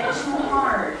when they get too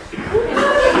hard. You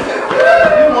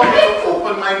want me to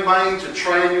open my mind to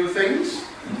try new things?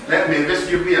 Let Mavis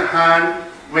give me a hand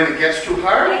when it gets too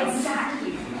hard?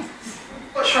 Exactly.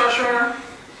 But sure.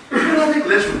 You don't think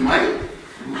Liz would mind?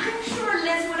 I'm sure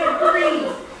Liz would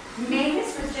agree.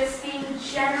 Mavis was just being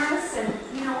generous and,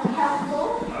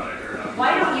 helpful.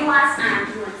 Why don't you ask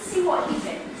Andrew and see what he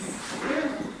thinks?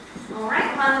 All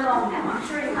right, run along now. I'm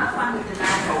sure you'll have fun with the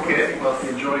lad. Okay, well,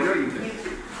 enjoy your evening. You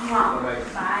too. Bye.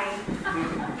 Bye.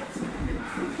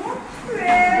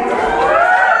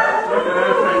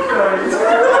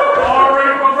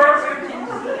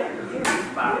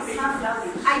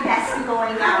 I best be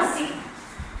going now. See?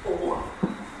 Oh.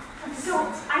 So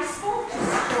I spoke to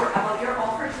Stuart about your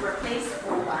offer to replace the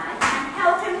mobile and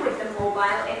help him with the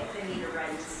mobile if the need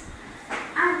arises.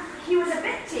 And he was a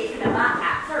bit taken aback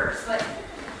at first, but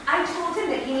I told him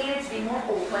that he needed to be more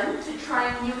open to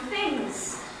trying new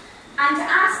things and to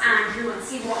ask Andrew and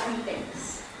see what he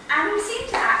thinks. And he seemed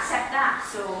to accept that,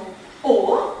 so...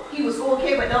 Oh, he was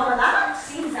okay with all of that?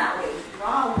 Seems that way.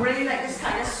 Wow, really like this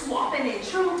kind of swapping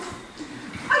intro.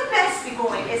 I best be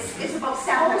going. It's about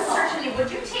 7 Oh, o'clock. certainly.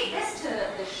 Would you take this to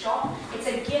the shop? It's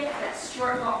a gift that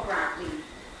Stuart got Bradley.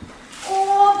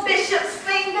 Oh, Bishop's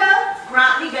finger.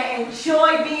 Brantley can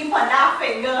enjoy being for that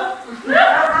finger.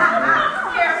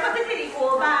 Here, put the kitty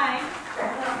all by.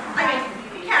 I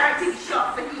mean, character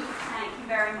shop for you. Thank you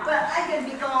very much. But I can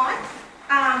be gone.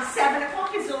 7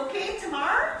 o'clock is okay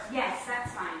tomorrow? Yes,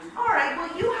 that's fine. All right,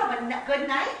 well, you have a good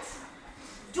night.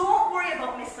 Don't worry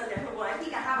about Mr. Littlewood. He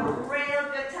can have a real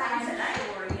good time tonight.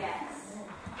 Sure, yes.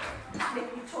 With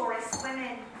you tourist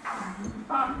women.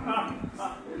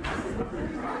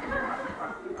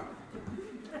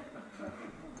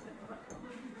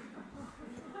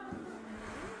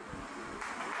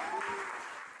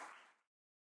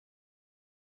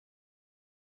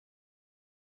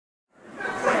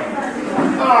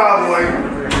 Oh boy.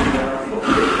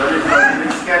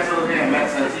 Schedule here,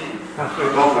 Mexico.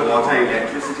 I'll tell you,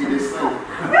 electricity this thing.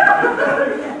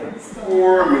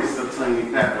 Poor Mr. Tiny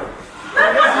Pepper.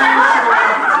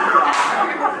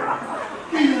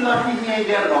 He's lucky he ain't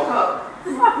got it all up.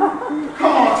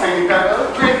 Come on, Tiny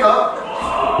Pepper, drink up.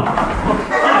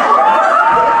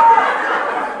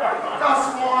 That's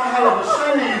one hell of a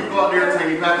shiny you've got there,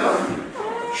 Tiny Pepper.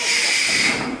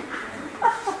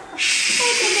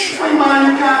 Hey man,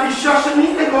 you can't be shushing me.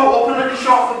 They go open up the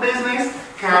shop for business.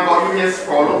 Can't got you here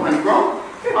sprawled up on the ground.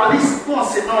 At least go and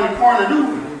sit down in the corner, do.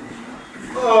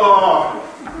 Oh,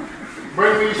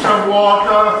 bring me some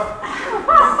water.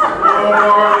 Oh,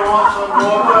 I want some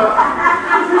water.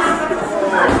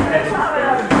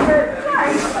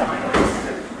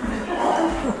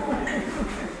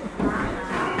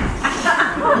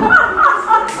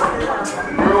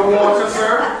 Real water,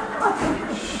 sir?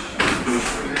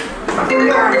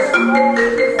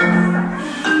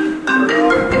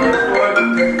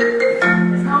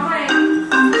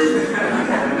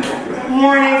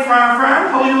 Morning, Fran.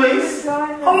 How you is?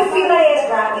 How you feel my age,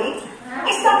 Brandy? I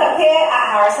stuck up here at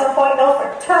Harrison Point now for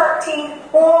 13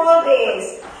 whole days.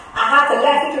 I had to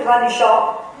let you to run the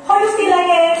shop. How you feel like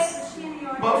it?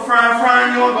 But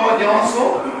Fran, you don't go with the also.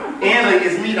 And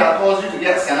it's me that caused you to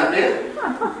get sent up there.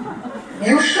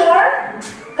 You sure?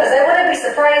 Because I wouldn't be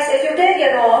surprised if you did,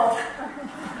 you know.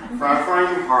 Fran,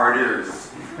 you hard ears.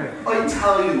 I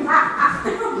tell you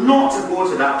not to go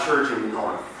to that church in the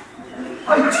north.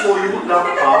 I told you that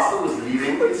pastor was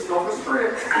leading his flock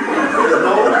astray.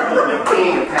 No, you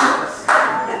ain't penance.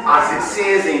 As it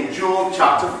says in Job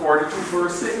chapter 42,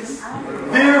 verse 6.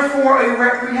 Therefore I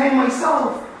reprehend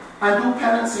myself and do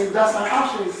penance in dust and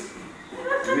ashes.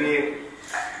 Wait,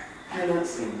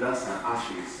 penance in dust and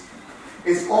ashes.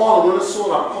 It's all another soul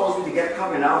that caused me to get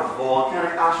coming out of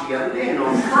volcanic ash the other day, you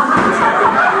know.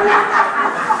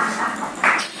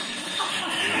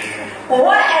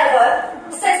 Whatever.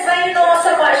 Since when you know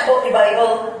so much about the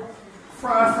Bible?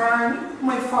 Fran,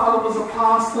 my father was a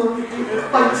pastor.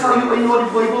 I tell you, I know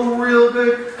the Bible real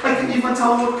good. I can even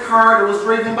tell what car that was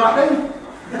driving back then.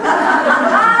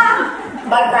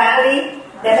 But Brandy,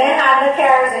 they didn't have the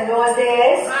cars in those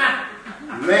days.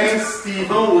 When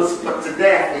Stephen was put to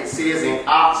death, it says in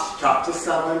Acts chapter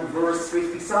 7, verse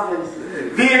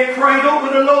 57, they cried out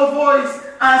with a low voice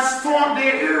and stomped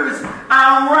their ears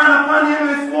and ran upon him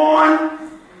with one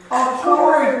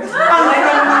accord.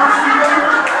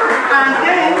 And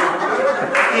then,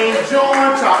 in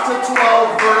John chapter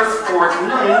 12, verse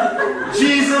 49,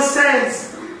 Jesus says,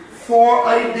 for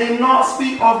I did not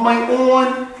speak of my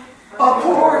own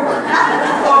accord.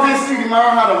 Obviously, the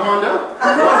man had a Honda.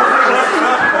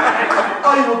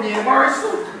 I will be embarrassed.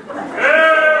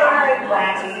 Alright,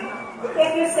 Brandy.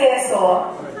 If you say so.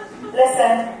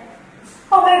 Listen,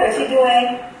 how my Reggie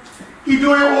doing? He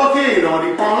doing okay, you know.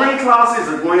 The online classes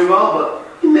are going well, but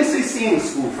he misses seeing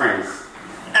school friends.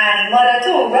 And mother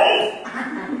too, right?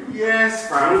 Yes,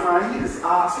 Fran, he just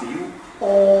asks for you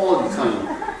all the time.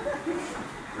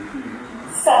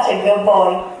 Such a good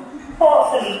boy.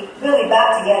 Hopefully, we'll be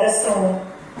back together soon.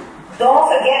 Don't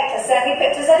forget to send me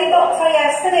pictures of the book from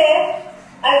yesterday.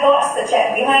 I got to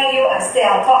check behind you and stay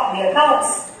on top of the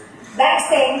accounts. Next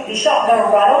thing, the shop gonna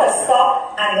run out of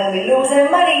stock and you're gonna be losing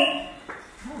money.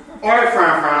 Alright,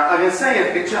 Fran, I can send you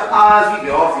a picture as we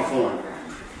get off the phone.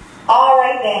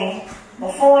 Alright then.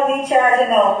 My phone be charging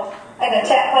now. I can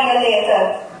check on you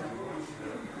later.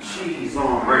 She's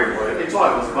on very well. They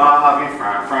thought it was bad having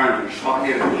Fran and shot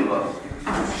here to me, but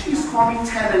she's called me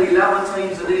 10 and 11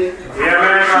 times a day. Yeah,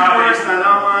 man, She worse than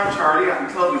that man, Charlie. I can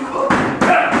tell you what.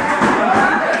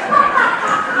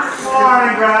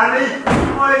 Morning, Brandy.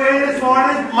 How are you doing this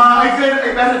morning? Man, I did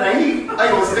it better than he.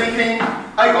 I was thinking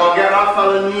I gotta get that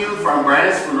fella Neil from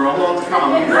Bryan's funeral home to come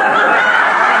and meet her.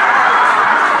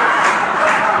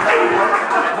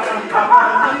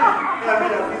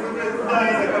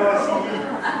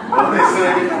 Well,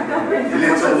 listen,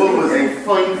 Littlewood was in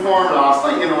fine form last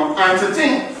night, you know, and to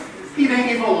think, he didn't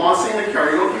even want to sing the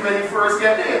karaoke when he first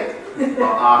got there.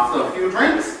 But after a few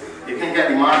drinks, you can get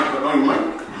the man to put on your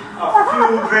mic. A few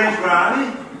drinks, Brandy.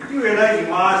 You realize your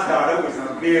man started with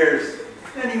some beers.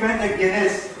 Then he went to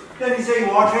Guinness. Then he said he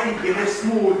wanted to drink Guinness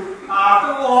smooth.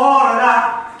 After all of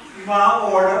that, your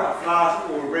man ordered a flask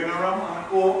of Brigham rum and a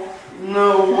Coke. No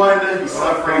wonder he's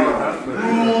suffering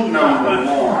rule number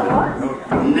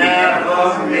 1.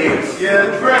 Never mix your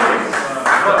drinks.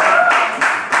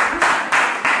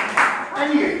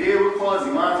 Any idea what caused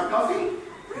the man to coffee?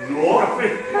 No. All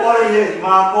he is,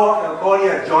 man called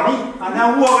you Johnny, and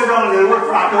then walk down a little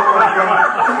flat up on the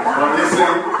But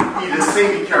listen, he just sing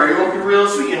the karaoke real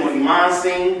sweet, and what the man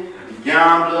sing, the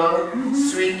gambler,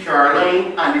 Sweet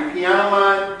Caroline, and the piano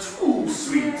man, too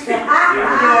sweet.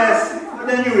 Yes, and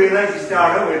then you realize he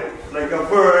started with like a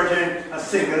virgin, a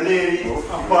single lady, a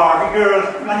Barbie girl,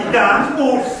 and he dance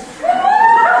moves.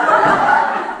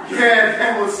 Yeah,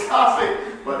 that was classic,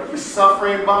 but he's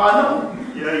suffering by now.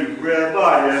 Yeah, you real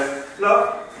bad, yeah. Look,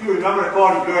 you remember the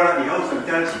call the girl at the house and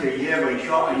tell she that you had my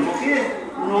shot, are you okay?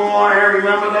 No, I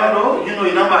remember that though. You know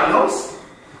your number at your house?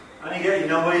 I didn't get your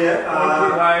number yet.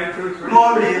 1, 2, 3.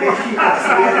 No, baby, she has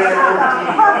to be there.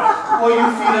 What you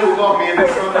feeling about me in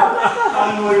this one? I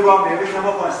know you want me, every time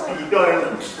up on speed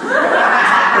dial.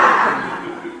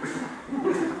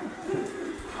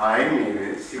 Hi,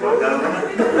 Mavis. You want that one?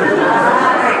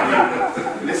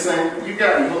 Listen, you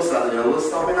got me host out there. What's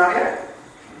stopping out here?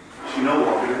 She know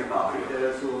what we're about.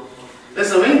 Yeah, so.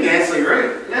 Listen, we ain't dancing,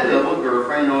 right? That little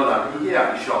girlfriend, you know that. He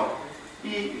had me shocked.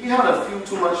 He had a few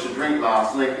too much to drink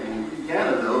last night and he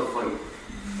had a little fight.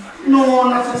 No,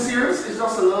 nothing serious. It's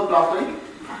just a little black lake.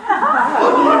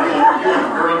 But you know,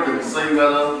 the girl can say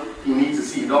whether he needs to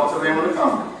see a doctor when he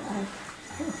come.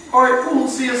 Alright, cool.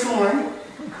 See you soon, man.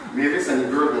 Maybe it's any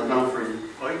girl can come for you.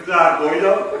 Like that, boy,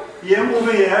 look. Yeah, move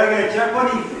in here. I gotta check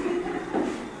buddy.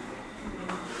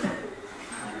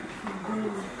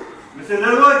 Mr.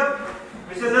 Littlewood.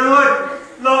 Mr. Littlewood.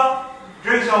 Look.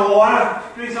 Drink some water.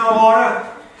 Drink some water.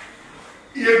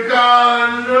 You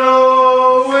got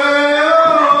nowhere.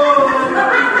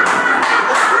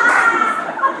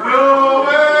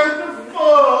 Nowhere to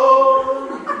fall.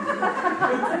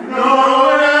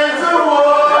 Nowhere to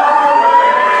walk.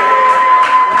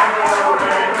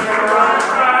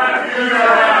 You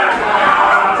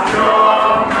got no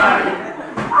money.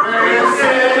 They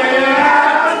say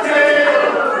I'm a tale.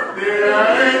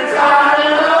 They're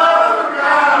tired of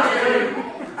drowning.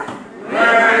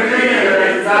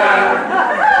 Learning time.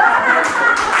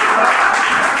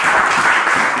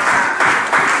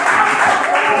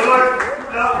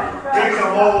 Drink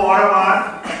some more water, man.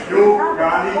 You,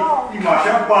 Gandhi, you must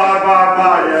have bad,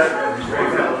 yeah.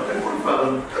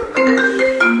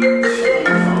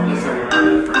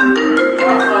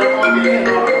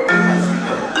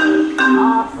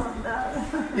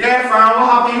 Yeah, Fran, what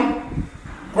happened?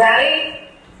 Granny,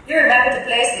 you remember the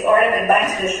place we ordered and back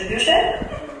to distribution?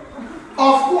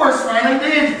 Of course, Fran, I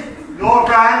did. No,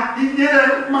 Brian, he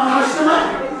didn't. My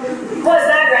husband. What's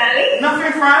that, Granny?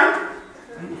 Nothing, Fran.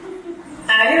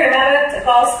 And you remember to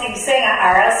call Steve Singh at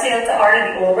RL Sale to order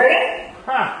the old rigging?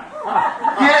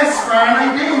 Yes, Fran, I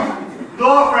did.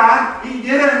 No, Brian, he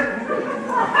didn't.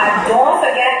 And don't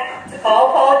forget to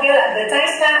call Paul Gill at the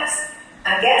Time Snaps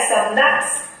and get some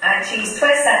nuts and cheese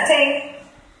twists and ting.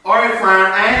 Alright,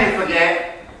 Fran, I ain't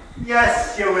forget.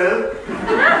 Yes, you will.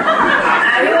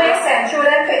 And you ain't sent through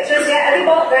them pictures yet of the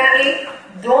boat, Granny.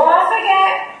 Don't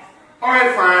forget.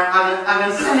 Alright, Fran, I'm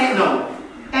gonna send it now.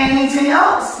 Anything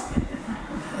else?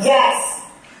 Yes.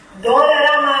 Don't let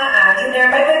Andrew near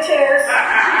my good chairs.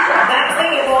 Next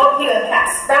thing you know, he will catch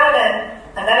sprouting,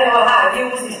 and then he will have to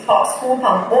use his pot scoop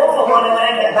on both of one when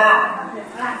I get back.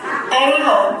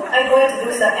 Anyhow, I'm going to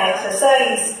do some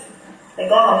exercise. They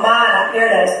got a man up here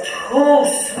that is too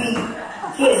sweet.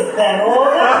 He is bent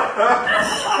over and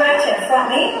stretching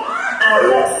from me, and it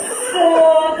looks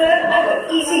so good. I go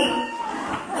easy.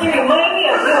 He remind me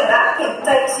of you and that pink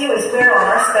tights you always wear on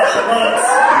our special nights.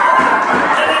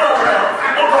 Anyhow,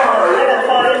 I go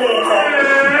call you later.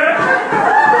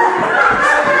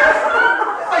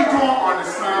 I don't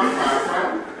understand, my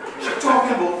friend. She's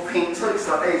talking about pink tights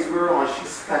that Ace wear on, she's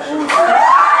special.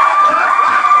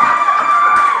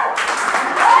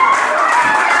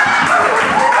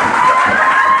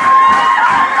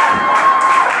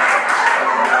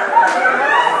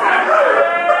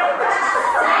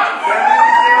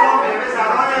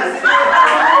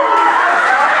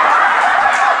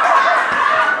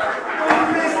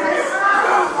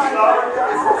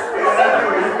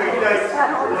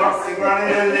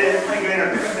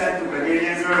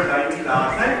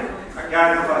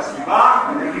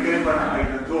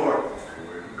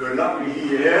 Good luck with you,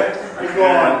 yeah? Go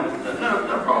on.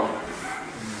 No problem.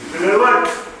 Mr. Littlewood,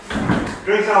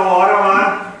 drink some water, man.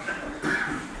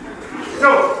 So.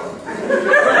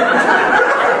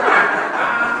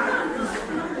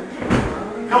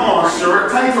 Come on, Stuart.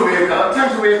 Time to wake up. Time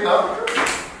to wake up.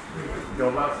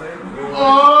 Don't not say it.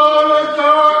 All the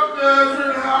darkness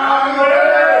and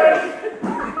highway,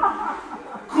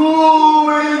 cool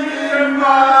wind in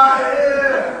my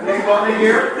hair. Anybody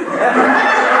here?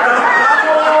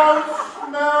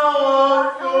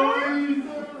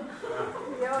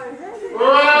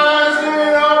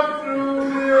 Rising up through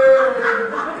the air.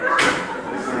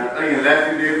 Listen, I think you left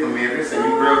you there for me. Listen, you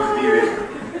grew up to be there.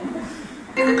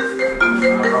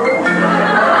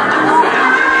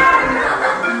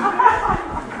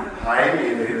 Hi,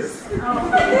 Mavis.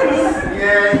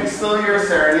 Yeah, you still here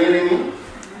serenading me?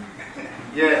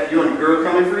 Yeah, you and the girl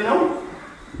coming for you now?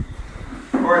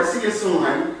 Alright, see you soon,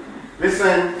 honey.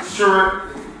 Listen,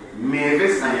 Stuart,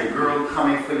 Mavis, and your girl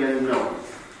coming for your nose.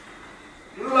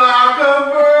 Like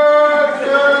a virgin!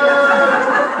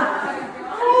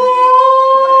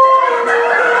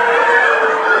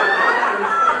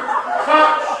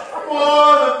 Touch for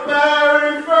the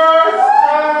very first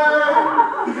time!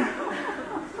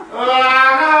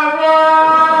 Like a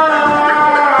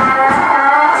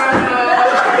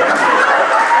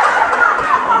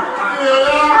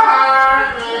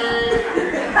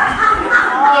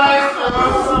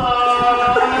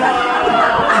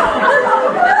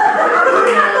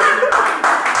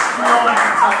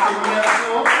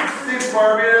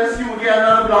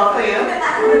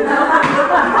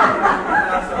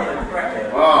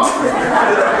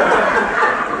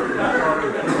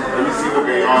let me see what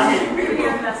they are here.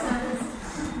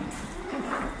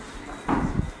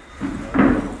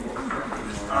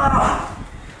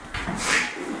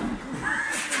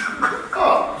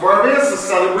 Barbados to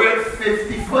celebrate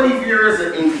 55 years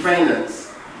of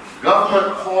independence.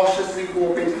 Government cautiously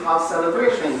hoping to have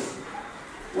celebrations.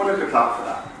 One of the clap for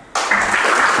that.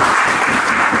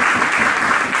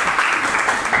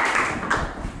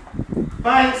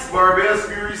 Thanks, Barbados.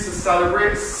 We used to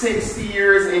celebrate 60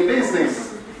 years in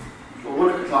business. Well, one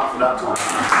of the clap for that too.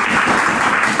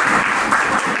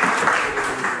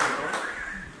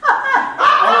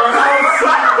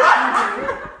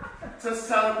 To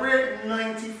celebrate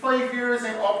 95 years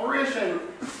in operation.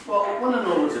 Well, I want to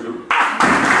know what to do.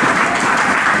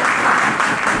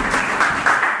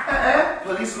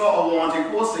 Police got a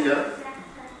wanted poster here.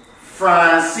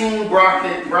 Francine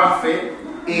Braffett,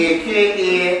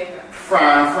 aka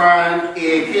Fran,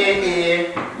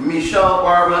 aka Michelle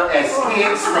Barber,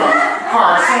 escapes from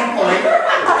Carson Point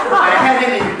and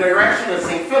heading in the direction of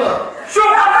St. Philip.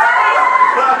 Shoot!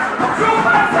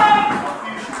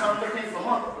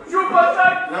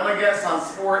 Let me get some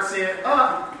sports here.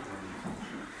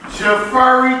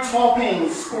 Jafari Topping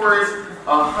scores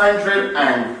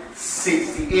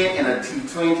 168 in a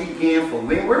T20 game for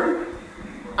Windward.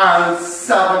 And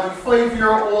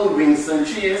 75-year-old Winston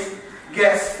Chase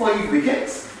gets 5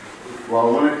 wickets.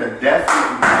 Well, one could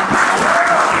definitely.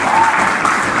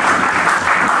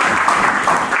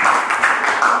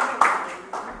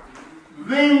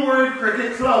 Windward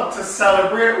Cricket Club to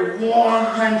celebrate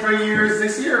 100 years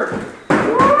this year.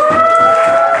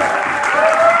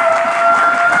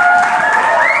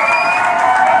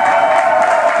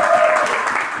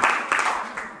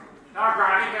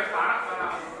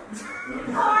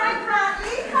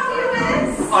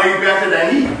 Are you better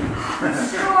than he?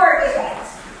 Sure,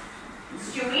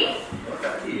 Stewie?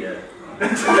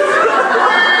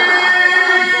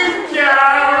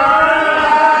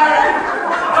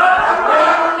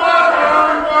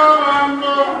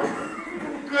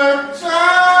 Good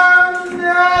time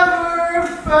never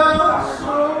felt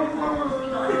so good.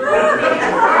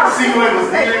 See what was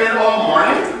there all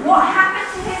morning? What happened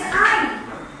to his eye?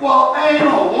 Well, I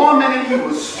know. 1 minute he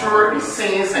was sure the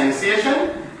same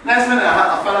sensation. Next minute,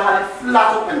 a fella had it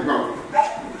flat up and broke.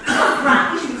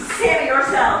 Grant, you should be saving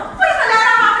yourself. What's the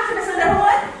letter happen to Mr.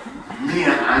 Littlewood? Me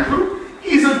and Andrew?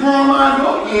 He's a grown man,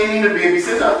 though. He ain't need a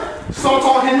babysitter. Stop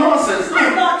talking nonsense.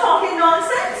 I'm not talking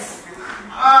nonsense.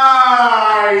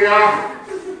 Yeah.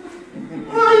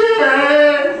 Oh,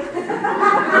 yeah.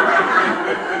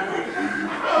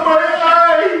 My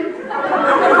eye.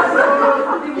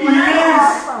 Yes.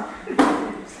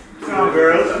 Come on,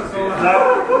 girls.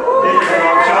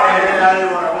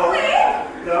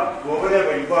 Go over there,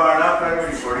 but you bar enough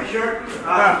everybody for a shirt.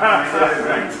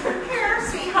 Here,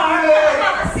 sweetheart.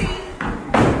 Have a seat.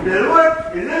 Littlewood,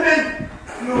 you living?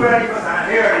 You ready for some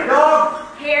hair of the dog?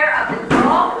 Hair of the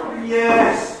dog?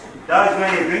 Yes. That's when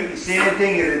you drink the same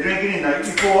thing as you're drinking the night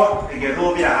before to get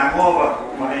over your hangover.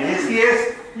 But in his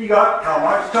case, you got how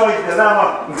much choice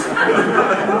dilemma.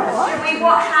 Stewie,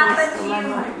 what happened to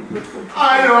you?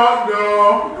 I don't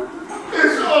know.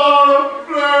 It's all a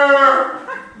blur.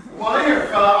 Well, here,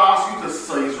 fella asked you to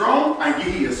size wrong and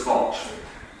give you a scotch.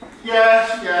 Yes.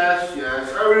 I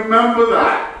remember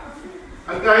that.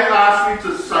 A guy asked me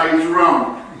to size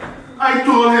rum. I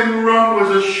told him rum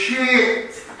was a shit.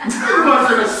 It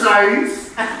wasn't a size.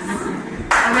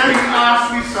 And then he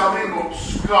asked me something about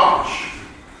scotch.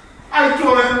 I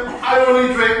told him I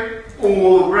only drink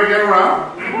old Brigham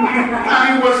rum. And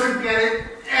he wasn't getting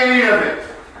any of it.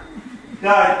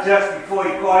 Now, just before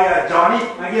you call you Johnny,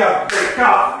 I give a big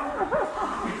cup.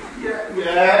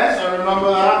 Yes, I remember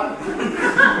that.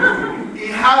 He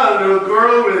had a little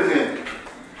girl with him.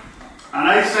 And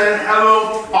I said,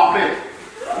 hello, Poppy.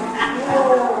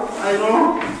 I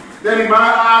know. Then he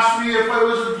might ask me if I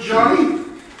was a Johnny.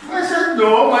 I said,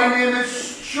 no, my name is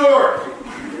Stuart.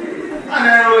 And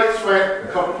then I sweat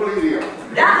a couple of palladium.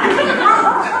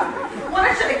 Well,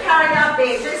 I should have carried out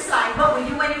Beijing's sign, but were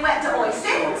you when you went to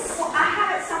Oysters? Well, I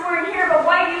have it somewhere in here, but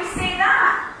why do you say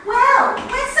that? Well,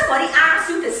 when somebody asks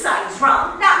you to size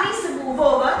rum, that means to move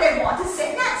over, they want to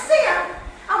sit next to you.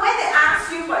 And when they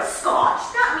ask you for a scotch,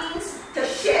 that means to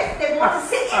shift, they want to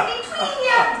sit in between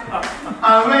you.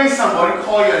 And when somebody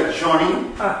call you a Johnny,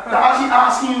 they're actually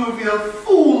asking you if you're a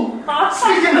fool.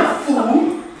 Speaking of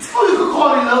fool, oh, you could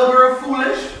call a little girl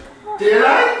foolish. Did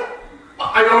I?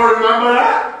 I don't remember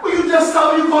that. Well, you just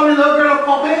tell me you call a little girl a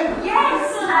puppet? Yes,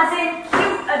 as in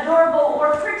cute, adorable,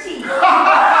 or pretty.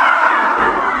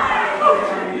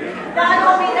 That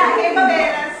don't mean that here,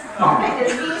 Barbados. It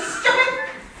just means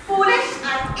stupid, foolish,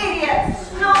 and idiot.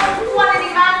 No, one of the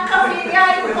man coming in the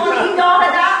eye with all the dog of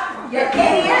that. You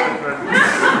idiot.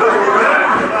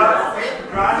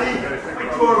 Granny, I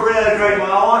told her to drink my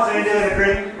horse and doing a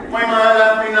drink. My man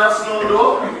left me not snow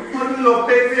though. What you look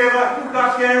big favor? You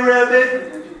got getting real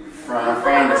big.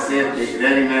 Fran, the said big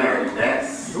daddy man are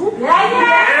that's.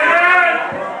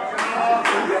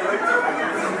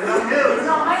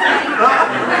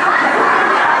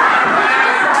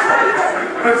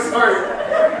 I'm sorry.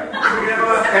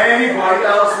 Anybody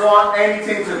else want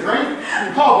anything to drink?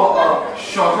 How about a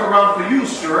shot around for you,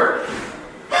 Stuart?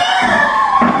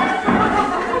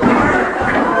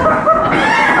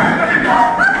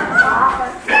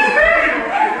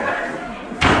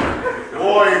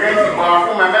 Boy, you're going to bar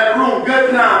from my bedroom. Good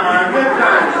time, man. Good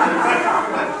time.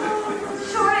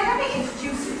 Sure, let me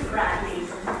introduce you to Bradley.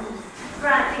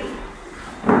 Bradley,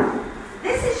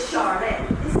 this is Sharon.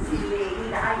 This is the lady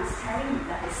that I was telling you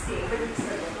that I stayed with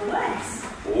Mr. Littlewood.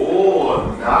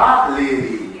 Oh, that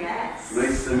lady. Yes.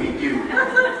 Nice to meet you.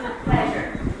 Pleasure.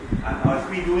 And as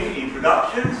we doing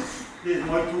introductions, this is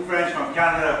my two friends from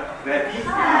Canada, Becky and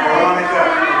Veronica.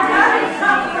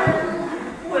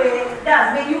 Wait, that's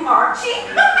when you Archie?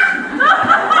 Listen,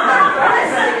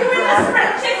 you in the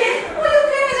spring chicken. Will you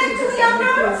play with them two young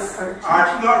girls?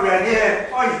 Archie not Reggie,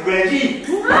 oh, he's Reggie.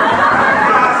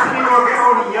 Last me working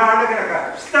out in the yard looking like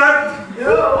a stud.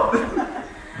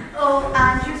 Oh,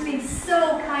 Andrew's been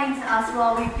so kind to us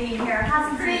while we've been here,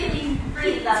 hasn't he?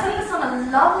 He took us on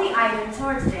a lovely island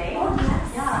tour today. Oh,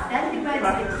 yes. Yeah, then we went to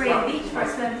the Crane Beach for a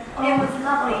swim. It was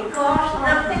lovely. Gosh,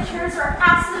 the pictures are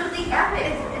absolutely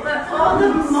epic. But all the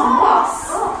moss.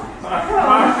 Oh.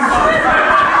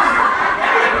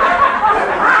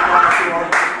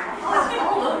 It's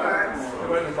all over.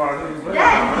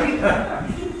 Then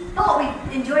he thought we'd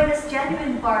enjoy this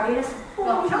genuine Barbados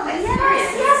chocolate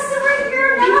experience. Yes, so we're here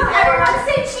now. Everyone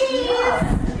say cheese.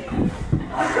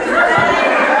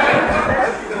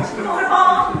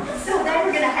 So then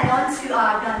we're going to head on to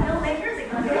Gun Hill later. Is it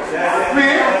Gun Hill?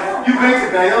 Man, you been to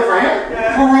Dale, Frank?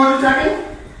 What road you taking?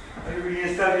 I really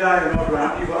study that, you know,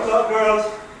 Granny. But look, girls,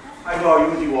 I go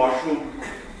use the washroom.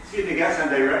 See if they get some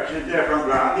directions there from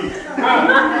Granny.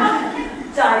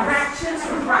 Directions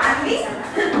from Bradley.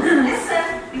 Listen,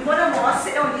 you want to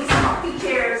sit on these comfy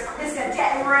chairs. It's going to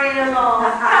take real long.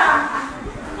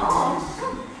 Oh,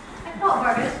 I thought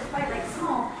Barbados was quite like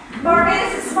small.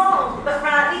 Barbados is small, but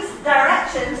Bradley's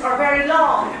directions are very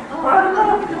long.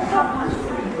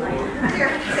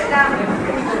 Here, sit down.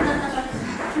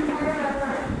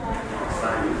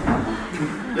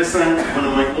 Listen, when I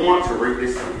want to read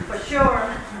this one. For sure.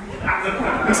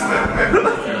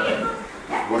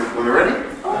 When you're ready?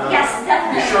 Oh, yes,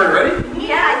 definitely. You sure you're ready?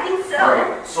 Yeah, I think so.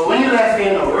 Alright, so when you left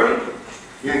hand over,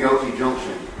 you're going to go to your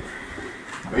junction.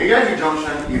 When you get to your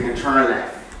junction, you can turn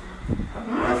left.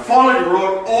 And follow the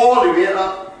road all the way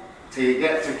up till you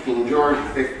get to King George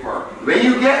V Park. When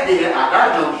you get there at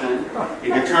that junction,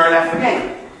 you can turn left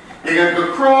again. You're going to go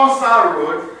across that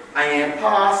road and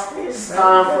pass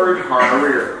Stanford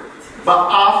Harbor.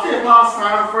 But after you pass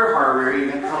Stanford Harbor,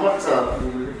 you can come up to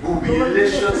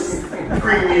Boobylicious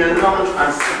Premium Lounge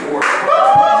and Sport.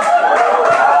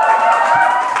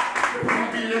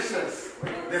 Boobylicious.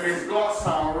 Them has got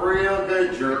some real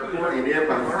good jerk pork in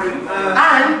there, and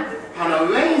on a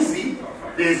Lindsay,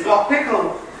 there's got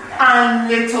pickle. And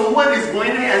Littlewood is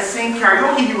going there and sing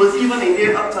karaoke. He was even in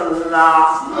there up to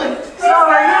last night.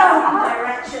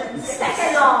 Directions.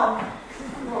 Take along.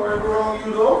 Where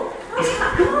you go?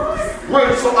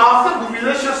 Right, so after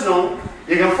Boobylicious now,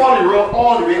 you can follow the road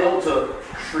all the way out to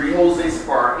Three Jose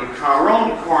Park. You come around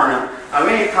the corner, and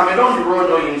when you come down the road,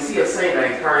 though, you can see a sign that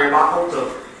you carry back out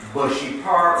to Bushy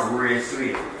Park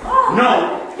Raceway.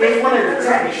 No, if one of the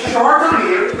take short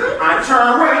way and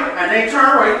turn right, and they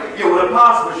turn right, you would have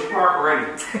passed Bushy Park already.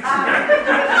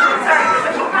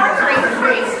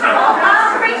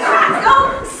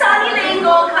 Sunny Lane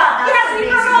Gold Cup. Yes, we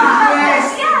forgot.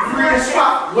 Yes, great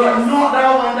spot. But not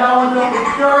that one,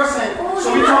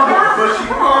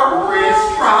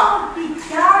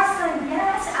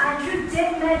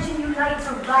 you'd like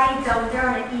to ride down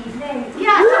there in the evening?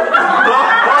 Yeah.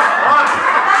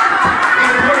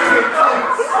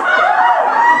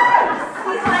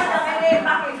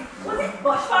 Was it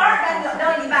Bush Park and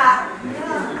down the back?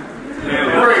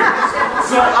 Great.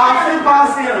 So after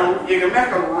Barcelona, you can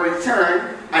make a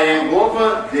return and go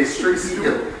over District C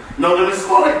Hill. Now, they just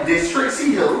call it District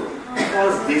C Hill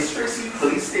because District C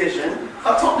Police Station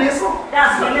atop this one.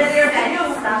 That's familiar to you,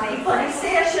 the police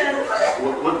station.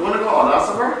 What do you call that,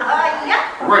 sir?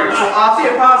 Yeah. Right, so after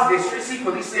you pass District C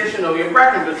Police Station, now you're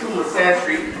back into through Massage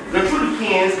Street, then through the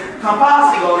Cairns, come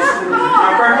past the Gold School,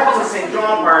 and back up to St.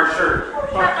 John Parish Church.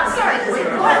 Sorry,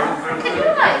 can you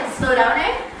like slow down,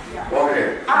 eh?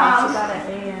 Okay. After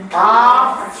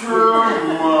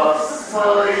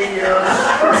Messiah,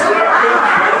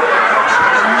 you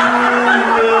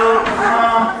will come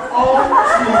out to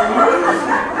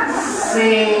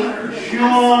St.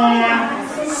 John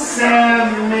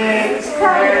Cemetery.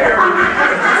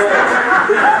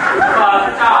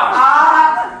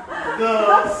 At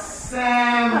the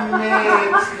cemetery.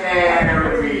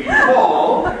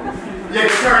 Oh, you can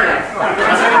turn it.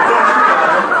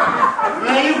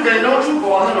 Don't you go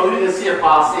on, you can see a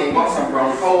passing, got some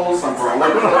brown coals, some brown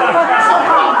white coals, some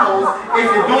black coals. If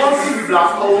you don't see the black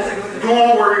coals,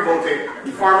 don't worry about it.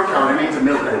 The farmer can remain to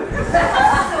milk them.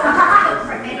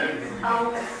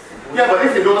 Yeah, but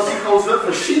if you don't see coals, look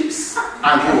for sheep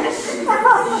and goats.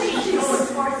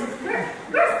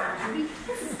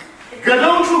 Go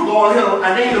down through Ball Hill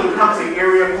and then you'll come to an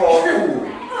area called Pool.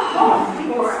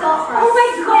 Oh my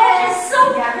God, it's so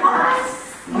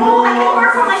fast. No, I can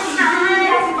work on my time.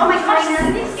 Oh my gosh,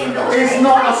 it's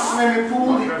not a swimming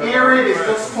pool. The area is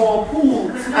just called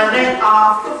Pool. And then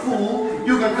after Pool,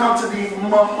 you can come to the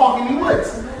Mahogany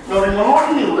Woods. Now the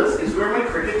Mahogany Woods is where my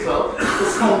cricket club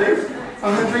was founded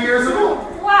 100 years ago.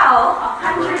 Wow,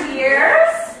 100 years?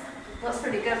 Looks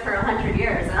pretty good for 100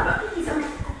 years, huh?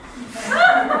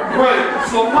 Right,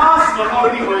 so past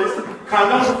Mahogany Woods, come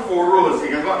down to 4 roads. You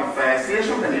can go to the fire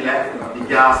station on the left, the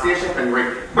gas station on the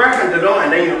right. Back on the door,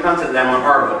 and then you come to Lemon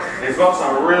Harbor. It's got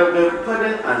some real good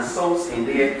pudding and sauce in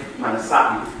there and a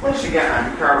sappy. Once you get on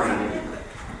the carving in it.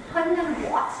 Pudding and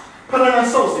what? Pudding and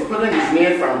sauce. The pudding is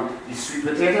made from the sweet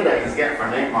potato that you get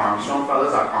from them Armstrong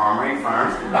fellas at Armory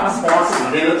Farms. That's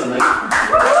sponsored dinner tonight.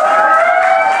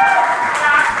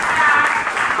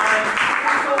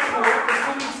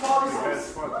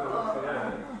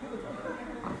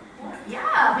 Yeah, I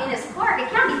mean, it's pork. It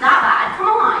can't be that bad.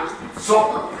 Come on. So,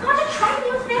 Gotta try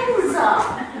new things.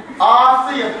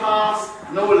 after you pass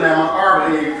No Lemon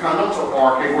Harbor, you come up to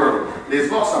Orchid World. There's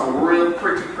got some real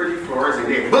pretty flowers in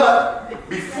there. But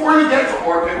before you get to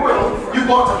Orchid World, you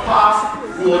got to pass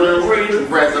Golden Ridge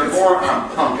Reservoir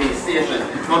and Pumping Station.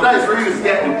 Now that is where you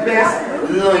get the best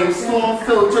limestone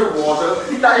filtered water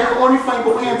that you can only find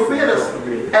in Barbados,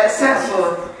 except for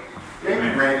maybe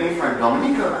bringing from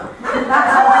Dominica.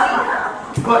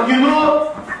 But you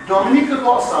know, Dominica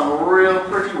got some real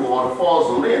pretty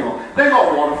waterfalls on there. You know. They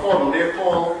got waterfalls on there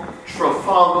called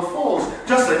Trafalgar Falls,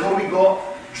 just like how we got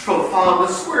Trafalgar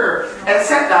Square,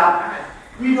 except that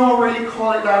we don't really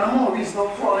call it that anymore. We still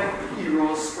call it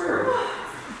Hero Square.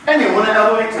 Anyway, when I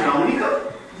ever went to Dominica?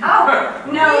 Oh,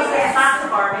 no, it's back to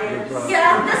Barbados.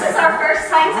 Yeah, this is our first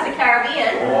time to the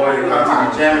Caribbean. Oh, you got to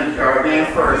the gem in the Caribbean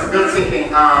first. Good thinking.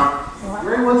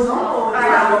 Where was that?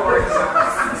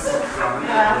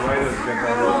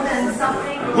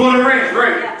 Golden Ridge,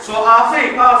 right. So after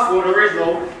you pass Golden Ridge,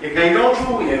 though, you can go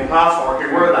through, you can pass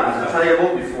Orchid World, like I tell you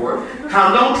about before,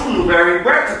 come down through Newberry,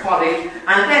 back to Cottage,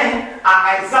 and then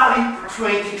at exactly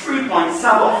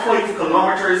 23.75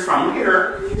 kilometers from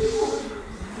here,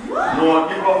 no,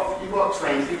 you got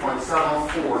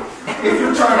 20.74. If you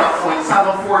turn up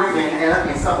 0.74, you can end up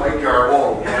in somewhere like your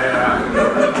wall.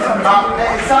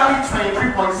 Exactly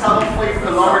 23.75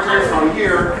 kilometers from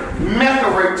here, make a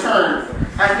right turn.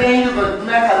 And then you can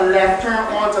make a left turn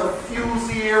onto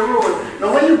Fusier Road.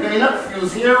 Now when you going up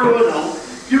Fusier Road now,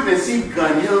 you can see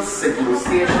Gun Hill Signal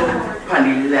Station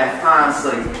on the left hand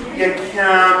side. You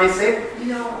can't miss it.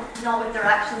 No, not with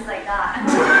directions like that.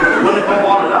 You want to go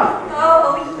all of that?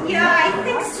 Oh, yeah, I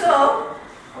think so.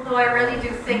 Although I really do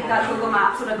think that Google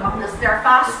Maps would have gotten us there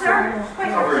faster.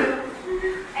 Quite Cover it.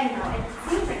 I know, it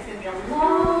seems like it's going to be a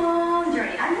long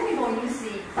journey. I'm going to go use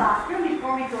the bathroom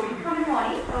before we go. You coming,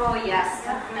 Ronnie? Oh, yes,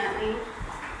 definitely.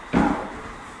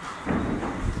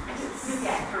 You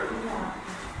get through.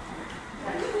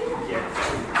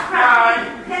 Right.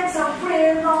 That's some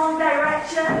pretty long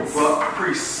directions. But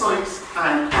precise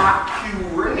and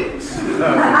accurate. This is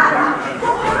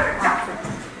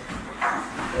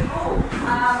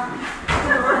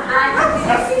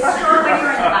true when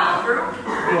you're in the bathroom.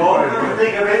 Oh, come to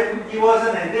think of it, he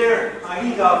wasn't in there, and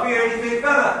he's a fairly big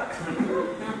fella.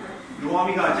 You want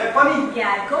me to check, buddy?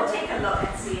 Yeah, go take a look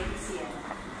and see if you see it.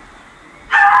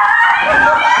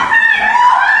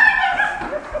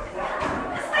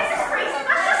 This place is crazy.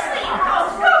 Let's just leave. Go.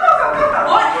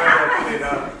 What happened?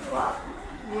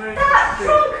 That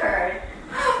drunkard.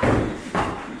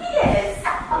 He is,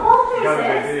 of all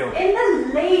places, in the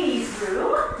ladies'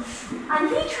 room, and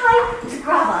he tried to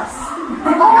grab us.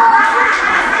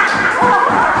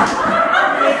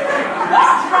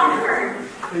 What drunkard?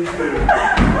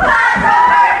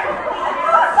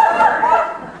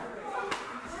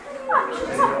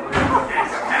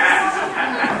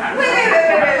 Wait.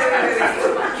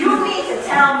 You mean to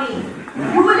tell me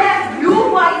you left your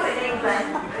wife in England,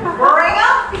 bring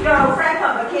up the girlfriend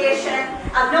on vacation,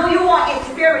 and now you want to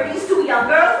interfere with these two young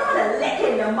girls? I'm gonna lick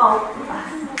in your mouth.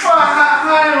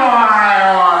 Hang on.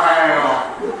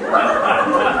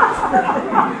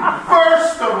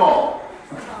 First of all,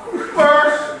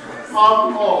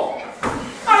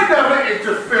 I never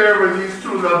interfere with these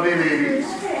two lovely ladies.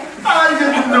 I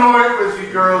didn't know it was the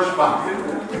girls'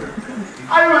 bathroom.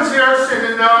 I was here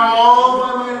sitting down all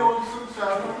by my lonesome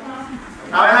self.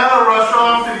 I had to rush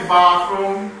off to the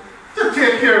bathroom to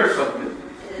take care of something.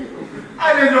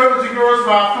 I didn't know it was the girls'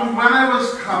 bathroom. When I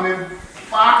was coming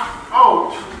back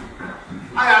out,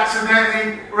 I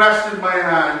accidentally rested my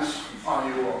hands on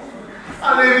you all.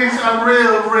 And ladies, I'm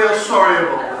real sorry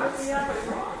about this.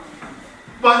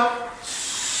 But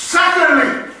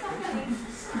secondly,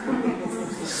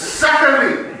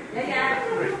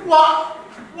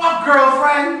 what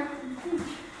girlfriend?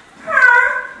 Her?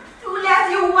 Who left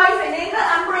your wife in England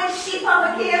and bring sheep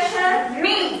on vacation?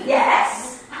 Me?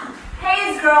 Yes.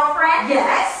 His girlfriend?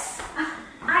 Yes.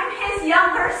 I'm his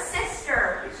younger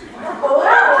sister. Oh.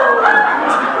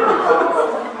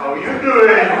 How you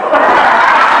doing?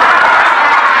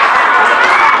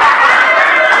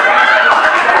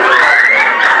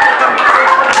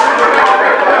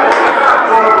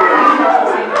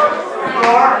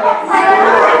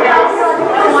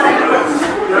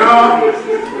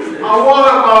 And what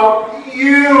about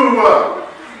you?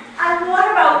 And what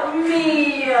about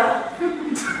me?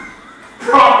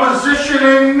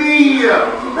 Propositioning me.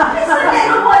 Mr.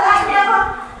 Littlewood, I never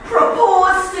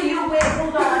proposed to you. Wait,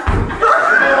 hold on.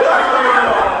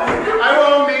 I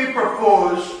don't mean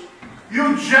propose. You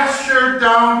gestured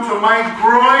down to my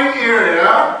groin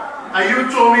area and you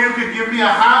told me you could give me a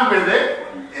hand with it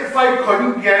if I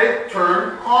couldn't get it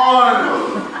turned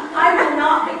on. I will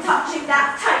not be touching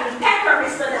that tiny pecker,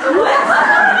 Mr. Littlewood.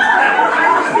 I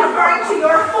was referring to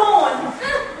your phone.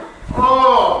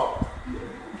 Oh.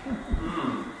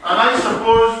 And I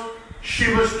suppose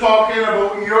she was talking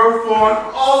about your phone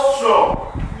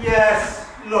also. Yes,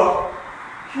 look,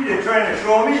 she's trying to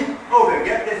show me how to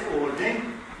get this old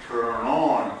thing turned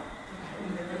on.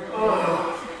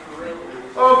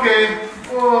 Okay,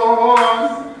 hold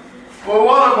on. Well,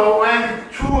 what about when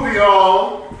two of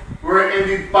y'all were in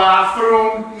the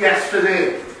bathroom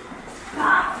yesterday?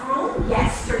 Bathroom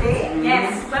yesterday?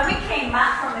 Yes, when we came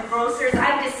back from the grocer's,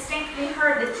 I distinctly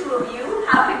heard the two of you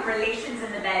having relations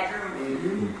in the bedroom.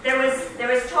 There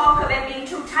was talk of it being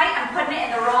too tight and putting it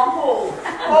in the wrong hole.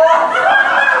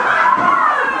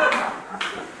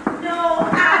 No,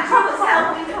 Andrew was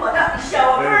helping me put up the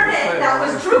shower curtain that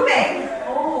was drooping.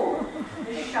 Oh,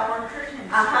 the shower curtain.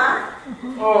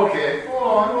 Okay, hold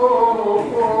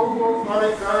on. Got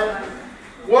it.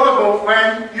 What about when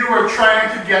you were trying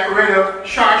to get rid of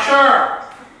Shar?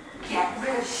 Get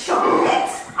rid of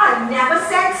Charlotte? I never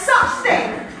said such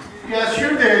thing. Yes,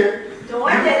 you did. No,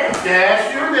 I didn't.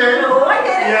 Yes, you did. No, I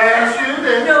didn't. Yes, you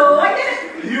did. No, I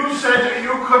didn't. You said that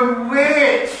you couldn't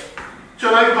wait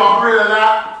till I got rid of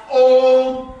that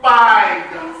old bag.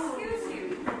 Excuse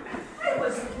you. I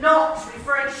was not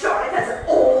referring to Charlotte as an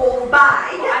old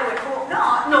bag. I would hope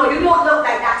not. No, you don't look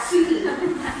like that, sweetie.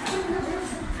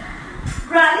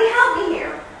 Granny, help me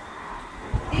here.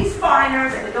 These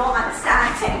foreigners, they don't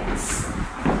understand things.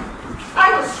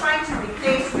 I was trying to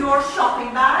replace your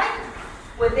shopping bag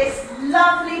with this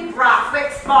lovely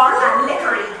Brathwaite's bar and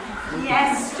liquory.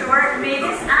 Yes, Stuart made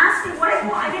us ask you what it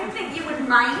was. I didn't think you would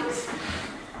mind.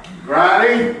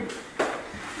 Granny,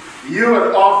 you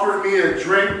had offered me a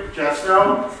drink just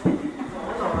now.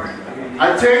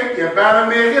 I think you better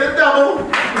make it a double.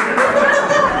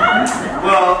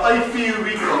 Well, I feel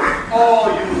we could all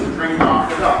use a drink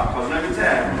after that, because let me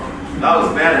tell you, that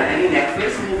was better than any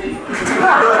Netflix movie.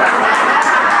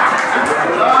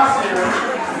 Last year,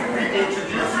 we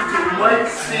introduced you to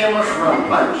Mike's famous rum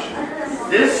punch.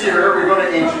 This year, we're going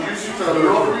to introduce you to a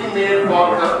locally made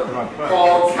vodka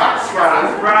called Cat's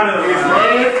Rutherford. It's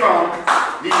made from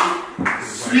the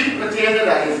sweet potato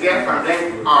that is get from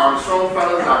them strong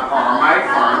fellows that are my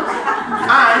farms,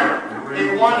 and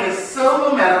it won a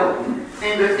silver medal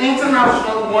in the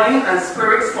International Wine and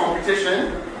Spirits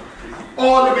Competition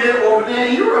all the way over there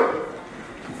in Europe.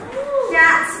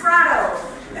 That's Rutherford.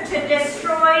 To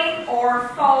destroy or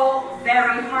fall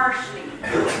very harshly.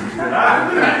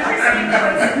 Interesting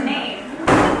choice of name.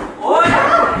 Oi!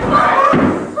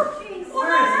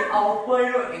 Where is the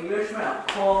Albino Englishman at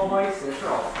call my sister a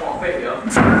prophet here?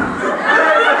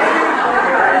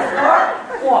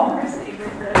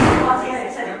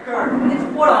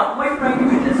 Hold on, my friend gave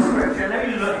me the description. Let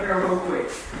me look here real quick.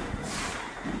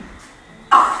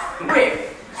 Wait,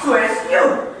 so it's you?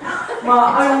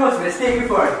 I almost mistaken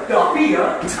for a duppy,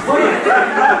 huh? Come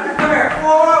here.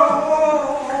 Hold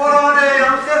on there,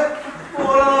 youngster.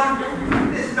 Hold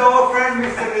on. This is our friend,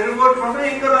 Mr. Littlewood from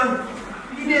England.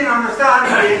 He didn't understand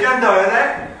the Asian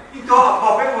dialect. He thought a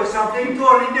puppet was something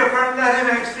totally different. Let him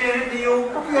explain it to you.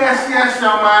 Yes,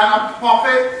 young man. A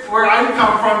puppet, where I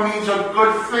come from, means a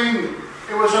good thing.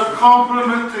 It was a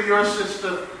compliment to your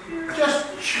sister.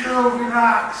 Just chill,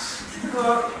 relax.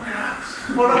 Relax.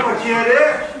 Pull up a chair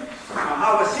there.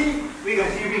 Have a seat. We can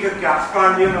see if we can gas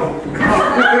pan, you know.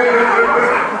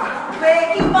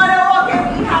 Wait, keep on walking.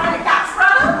 We having a gas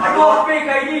problem? I got a fake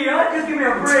idea. Just give me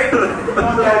a break. Don't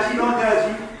tell she.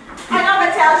 I'm not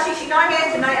gonna tell she not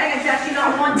here tonight. I'm gonna tell she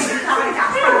not want to be having a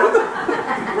gas problem.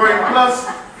 Right,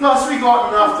 plus we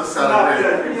got enough to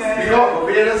celebrate. We got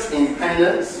Barbados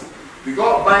Independence. We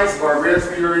got Banks Barbados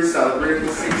Brewery celebrating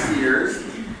 60 years.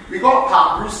 We got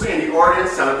Pop Brewster in the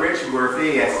audience celebrating your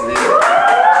birthday yesterday. We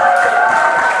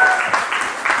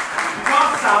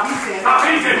got Sabi saying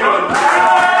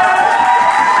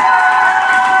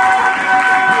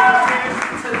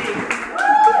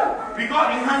we got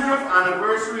the 100th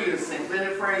anniversary of St.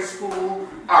 Winifred School,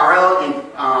 RLC,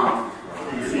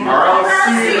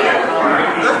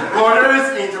 Borders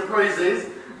Enterprises,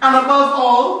 and above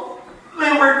all,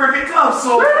 Windward Cricket Club.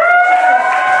 So.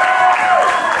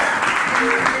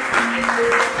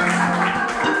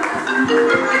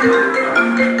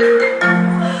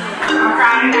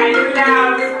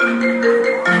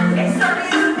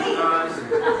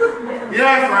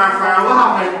 Yeah, Fran, what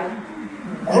happened?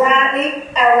 Bradley,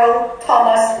 Errol,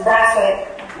 Thomas, Rutherford.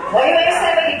 Why you ain't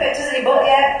sent me the pictures of the book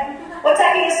yet? What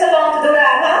taking you so long to do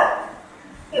that, huh?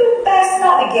 You best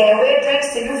not be giving away drinks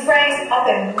to you friends up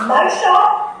in my shop.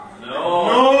 No,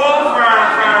 Fran.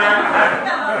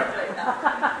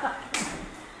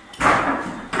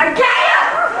 I get you!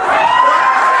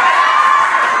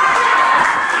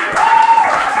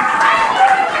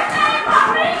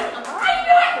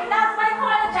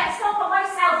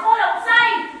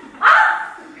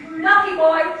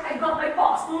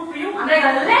 For you, and they're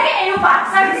gonna lick it in your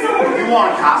backside soon. You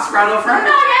want a cat straddle, friend?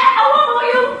 Not yet, I won't know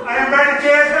you. I am ready,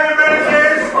 cheers.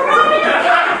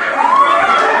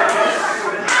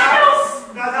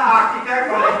 That's an architect,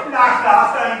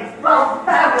 last time. Well,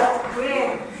 that was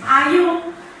weird. And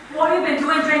you, what have you been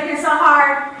doing drinking so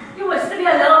hard? You used to be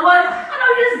a little one. I know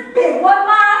you're this big one,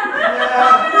 man.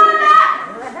 How you doing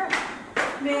that?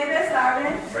 Maybe,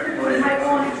 darling. With my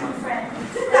only two friends.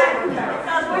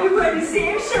 That's why you're going to see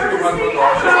him, sure to see.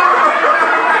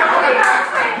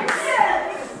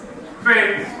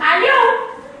 Friends. And you,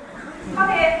 come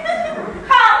here.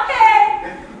 Come here.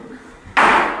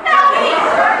 Now here.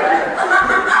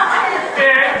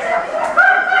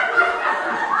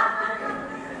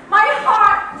 My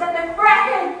heart has been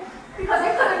breaking because I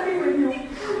couldn't be with you.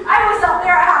 I was up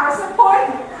there at Harrison Point,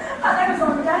 and I was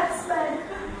on the death's bed,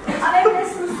 and I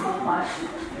missed you so much.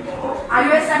 Are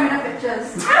you sending me the pictures?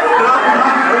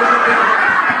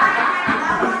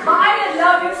 But I didn't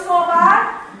love you so bad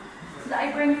that I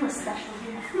bring you a special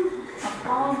gift of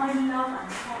all my love and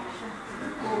affection.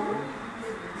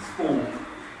 Spoon.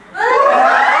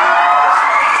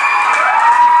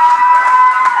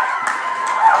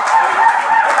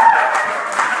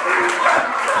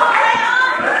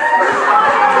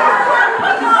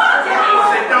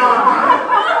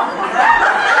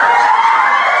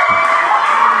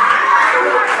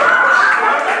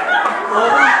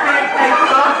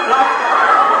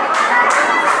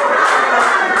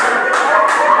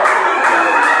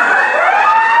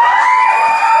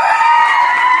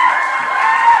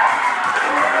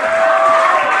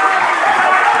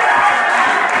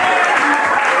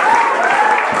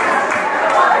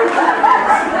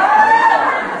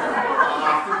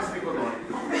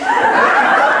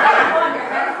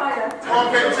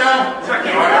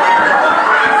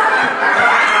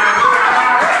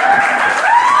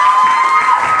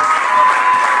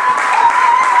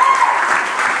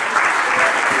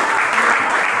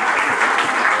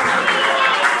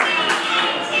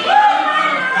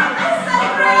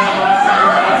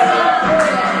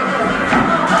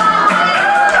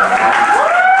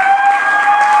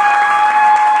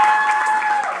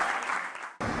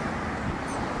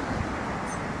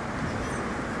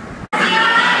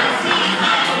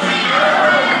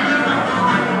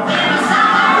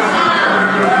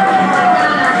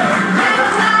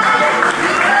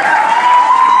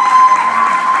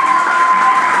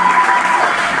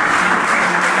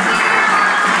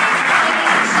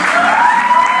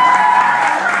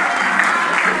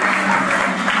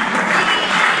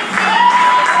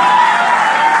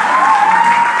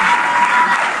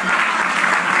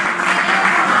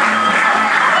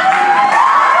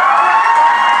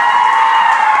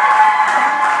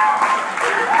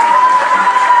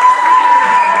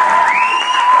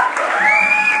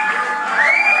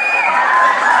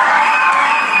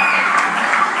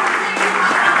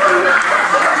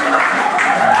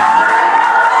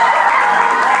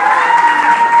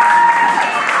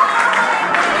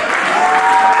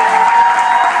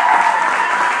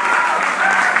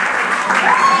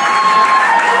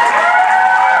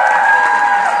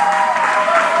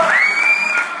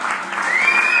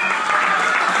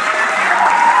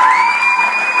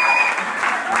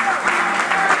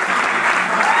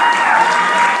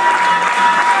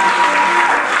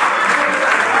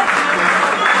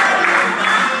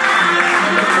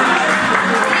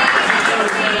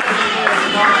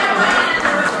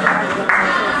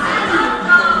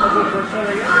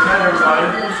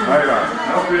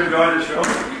 hope you enjoyed the show.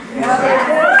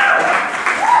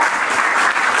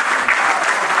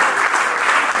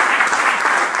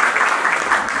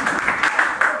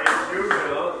 As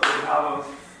usual, we have a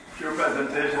few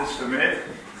presentations to make.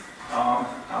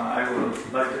 And I would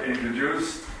like to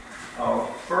introduce our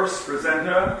first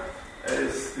presenter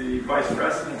is the vice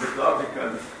president of the club,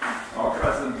 because our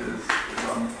president is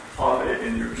on holiday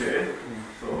in UK.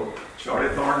 So Charlie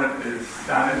Thornton is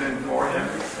standing in for him.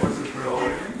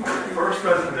 Our first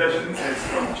presentation is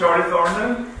from Charlie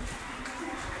Thornton.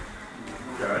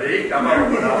 Charlie, come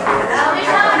on.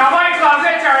 Come on,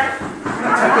 closet, Charlie.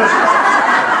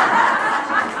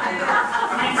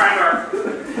 Come in, Charlie.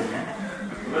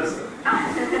 Listen.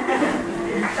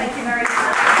 Thank you very much.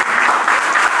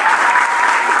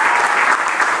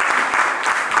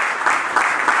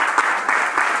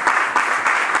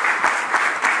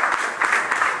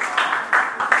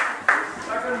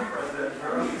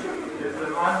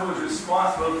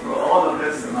 Responsible for all of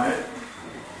this tonight,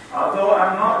 although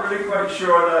I'm not really quite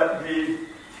sure that he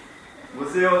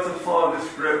was able to follow the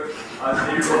script as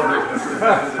he wrote it and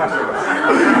presented it to us.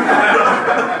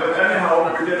 But anyhow,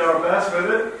 we did our best with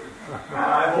it, and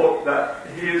I hope that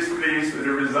he is pleased with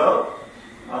the result.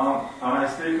 And I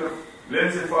speak of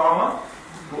Lindsay,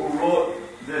 who wrote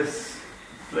this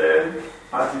play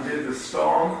as he did The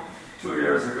Storm 2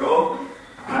 years ago.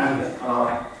 And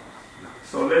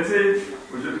so Lindsay,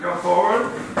 would you come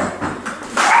forward?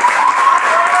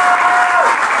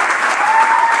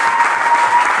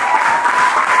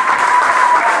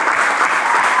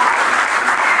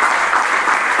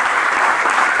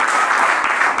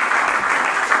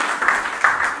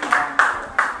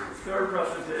 Third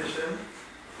presentation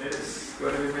is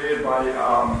going to be made by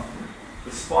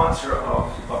the sponsor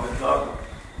of the club.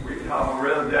 We have a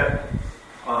real debt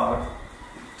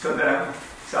to them,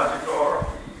 Sagicor,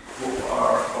 who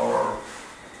are our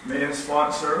main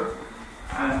sponsor,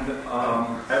 and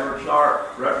Edward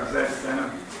Clark represents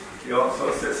them. He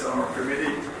also sits on our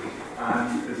committee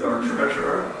and is our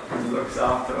treasurer, who looks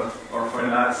after our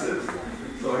finances.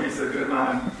 So he's a good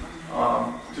man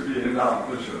to be in that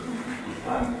position.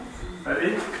 And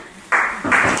Eddie?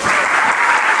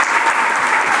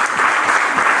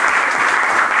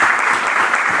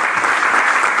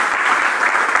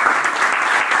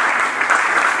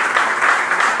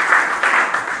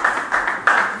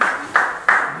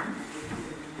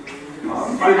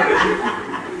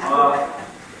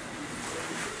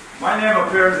 My name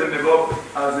appears in the book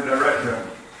as the director,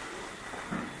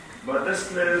 but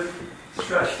this play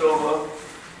stretched over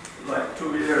like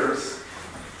 2 years,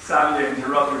 sadly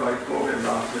interrupted by COVID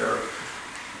last year.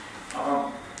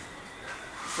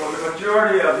 So the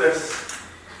majority of this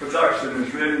production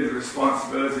is really the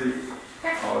responsibility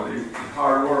or the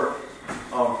hard work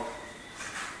of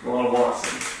Ronald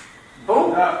Watson.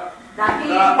 Who? Ducky.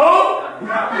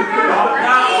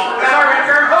 Sorry,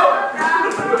 Richard. Who?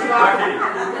 Ducky.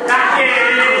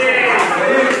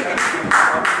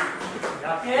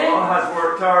 Ron has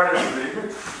worked tirelessly,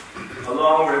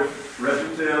 along with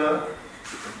Reggie Taylor,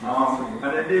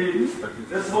 and indeed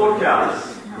this whole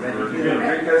cast,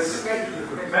 because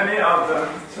many of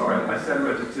them, sorry, I said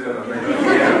Reggie Taylor,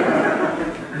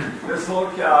 this whole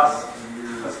cast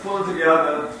has pulled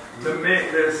together to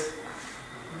make this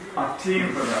a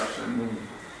team production.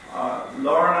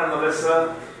 Lauren and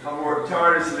Melissa have worked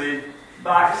tirelessly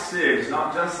backstage,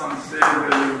 not just on stage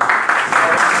with you.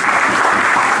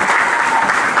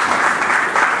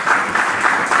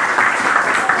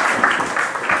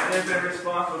 They've been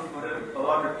responsible for putting a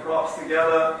lot of props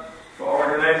together, for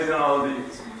organizing all the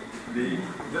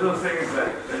little things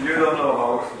that you don't know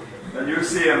about, that you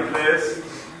see in place.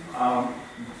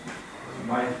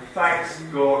 My thanks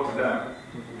go to them.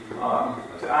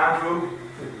 To Andrew,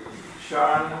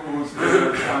 Sharon, who's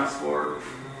been the transport,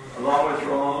 along with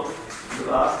Ronald, the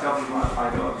last couple of months. I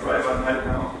don't drive at night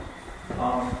now.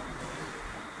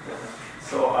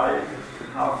 So I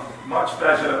have much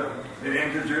pleasure in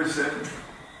introducing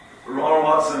Ronald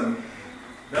Watson.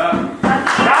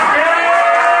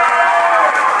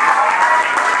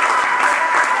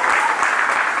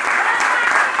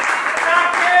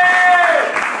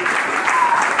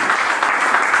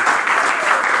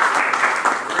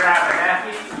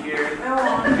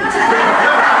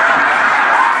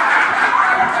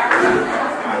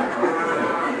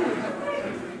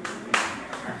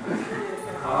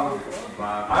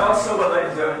 I also would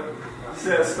like to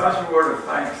say a special word of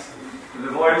thanks to the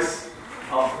voice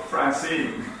of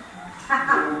Francine,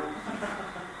 who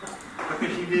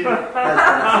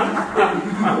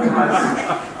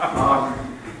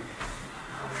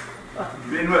has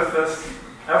been with us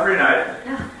every night,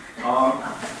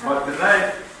 but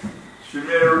tonight she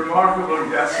made a remarkable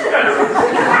guest. guess so.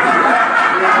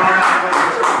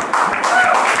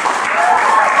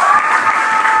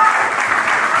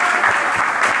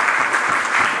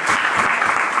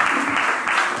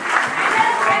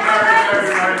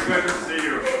 Very good to see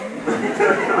you.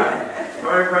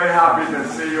 Very, very happy to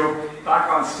see you back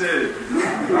on stage.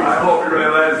 I hope you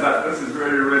realize that this is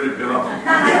where you really belong.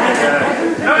 No,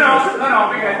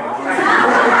 be good.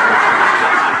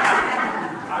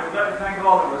 I'd like to thank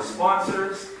all of the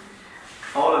sponsors,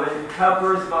 all of the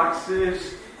helpers backstage,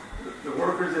 the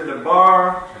workers in the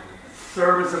bar,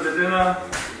 servers of the dinner,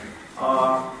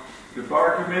 the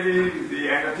bar committee, the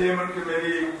entertainment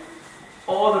committee,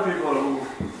 all the people who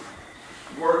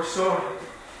worked so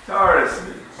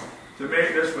tirelessly to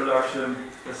make this production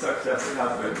the success it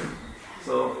has been.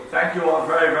 So thank you all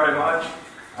very, very much,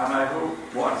 and I hope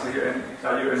once again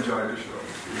that you enjoy the show.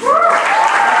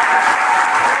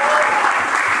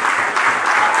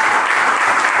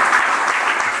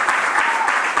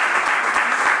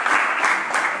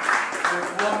 There's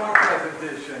one more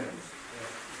presentation.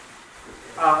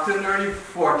 After nearly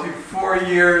 44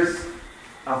 years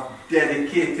of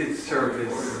dedicated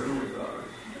service,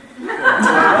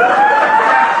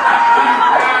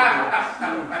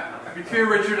 between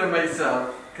Richard and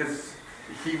myself, because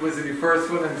he was in the first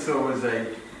one and so was I,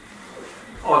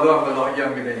 although I'm a lot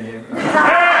younger than him. But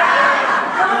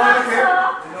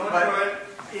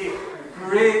a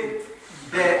great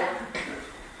debt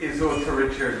is owed to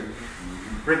Richard.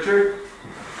 Richard?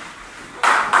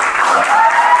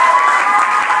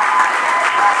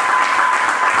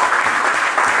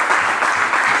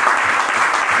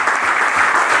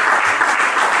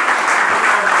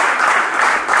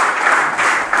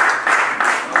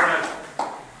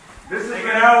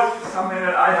 Something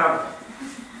that I have,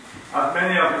 as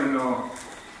many of you know,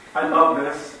 I love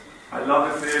this. I love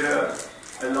the theatre.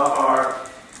 I love art.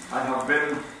 I have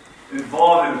been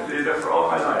involved in the theatre for all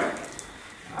my life.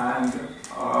 And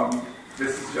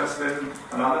this has just been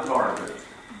another part of it.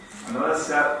 Another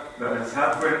step that has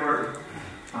helped Windward.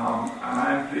 And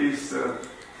I'm pleased to,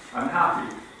 I'm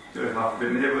happy to have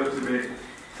been able to make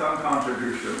some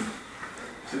contribution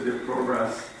to the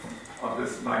progress of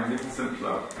this magnificent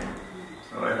club.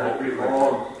 And I hope we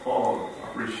all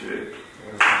appreciate.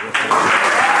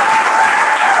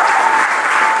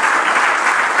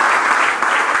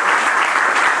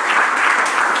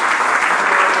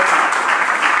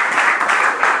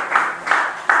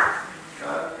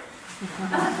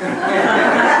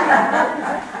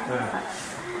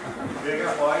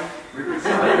 We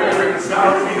can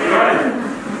start.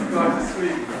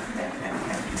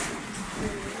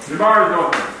 The bar is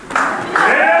open.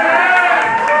 Yeah!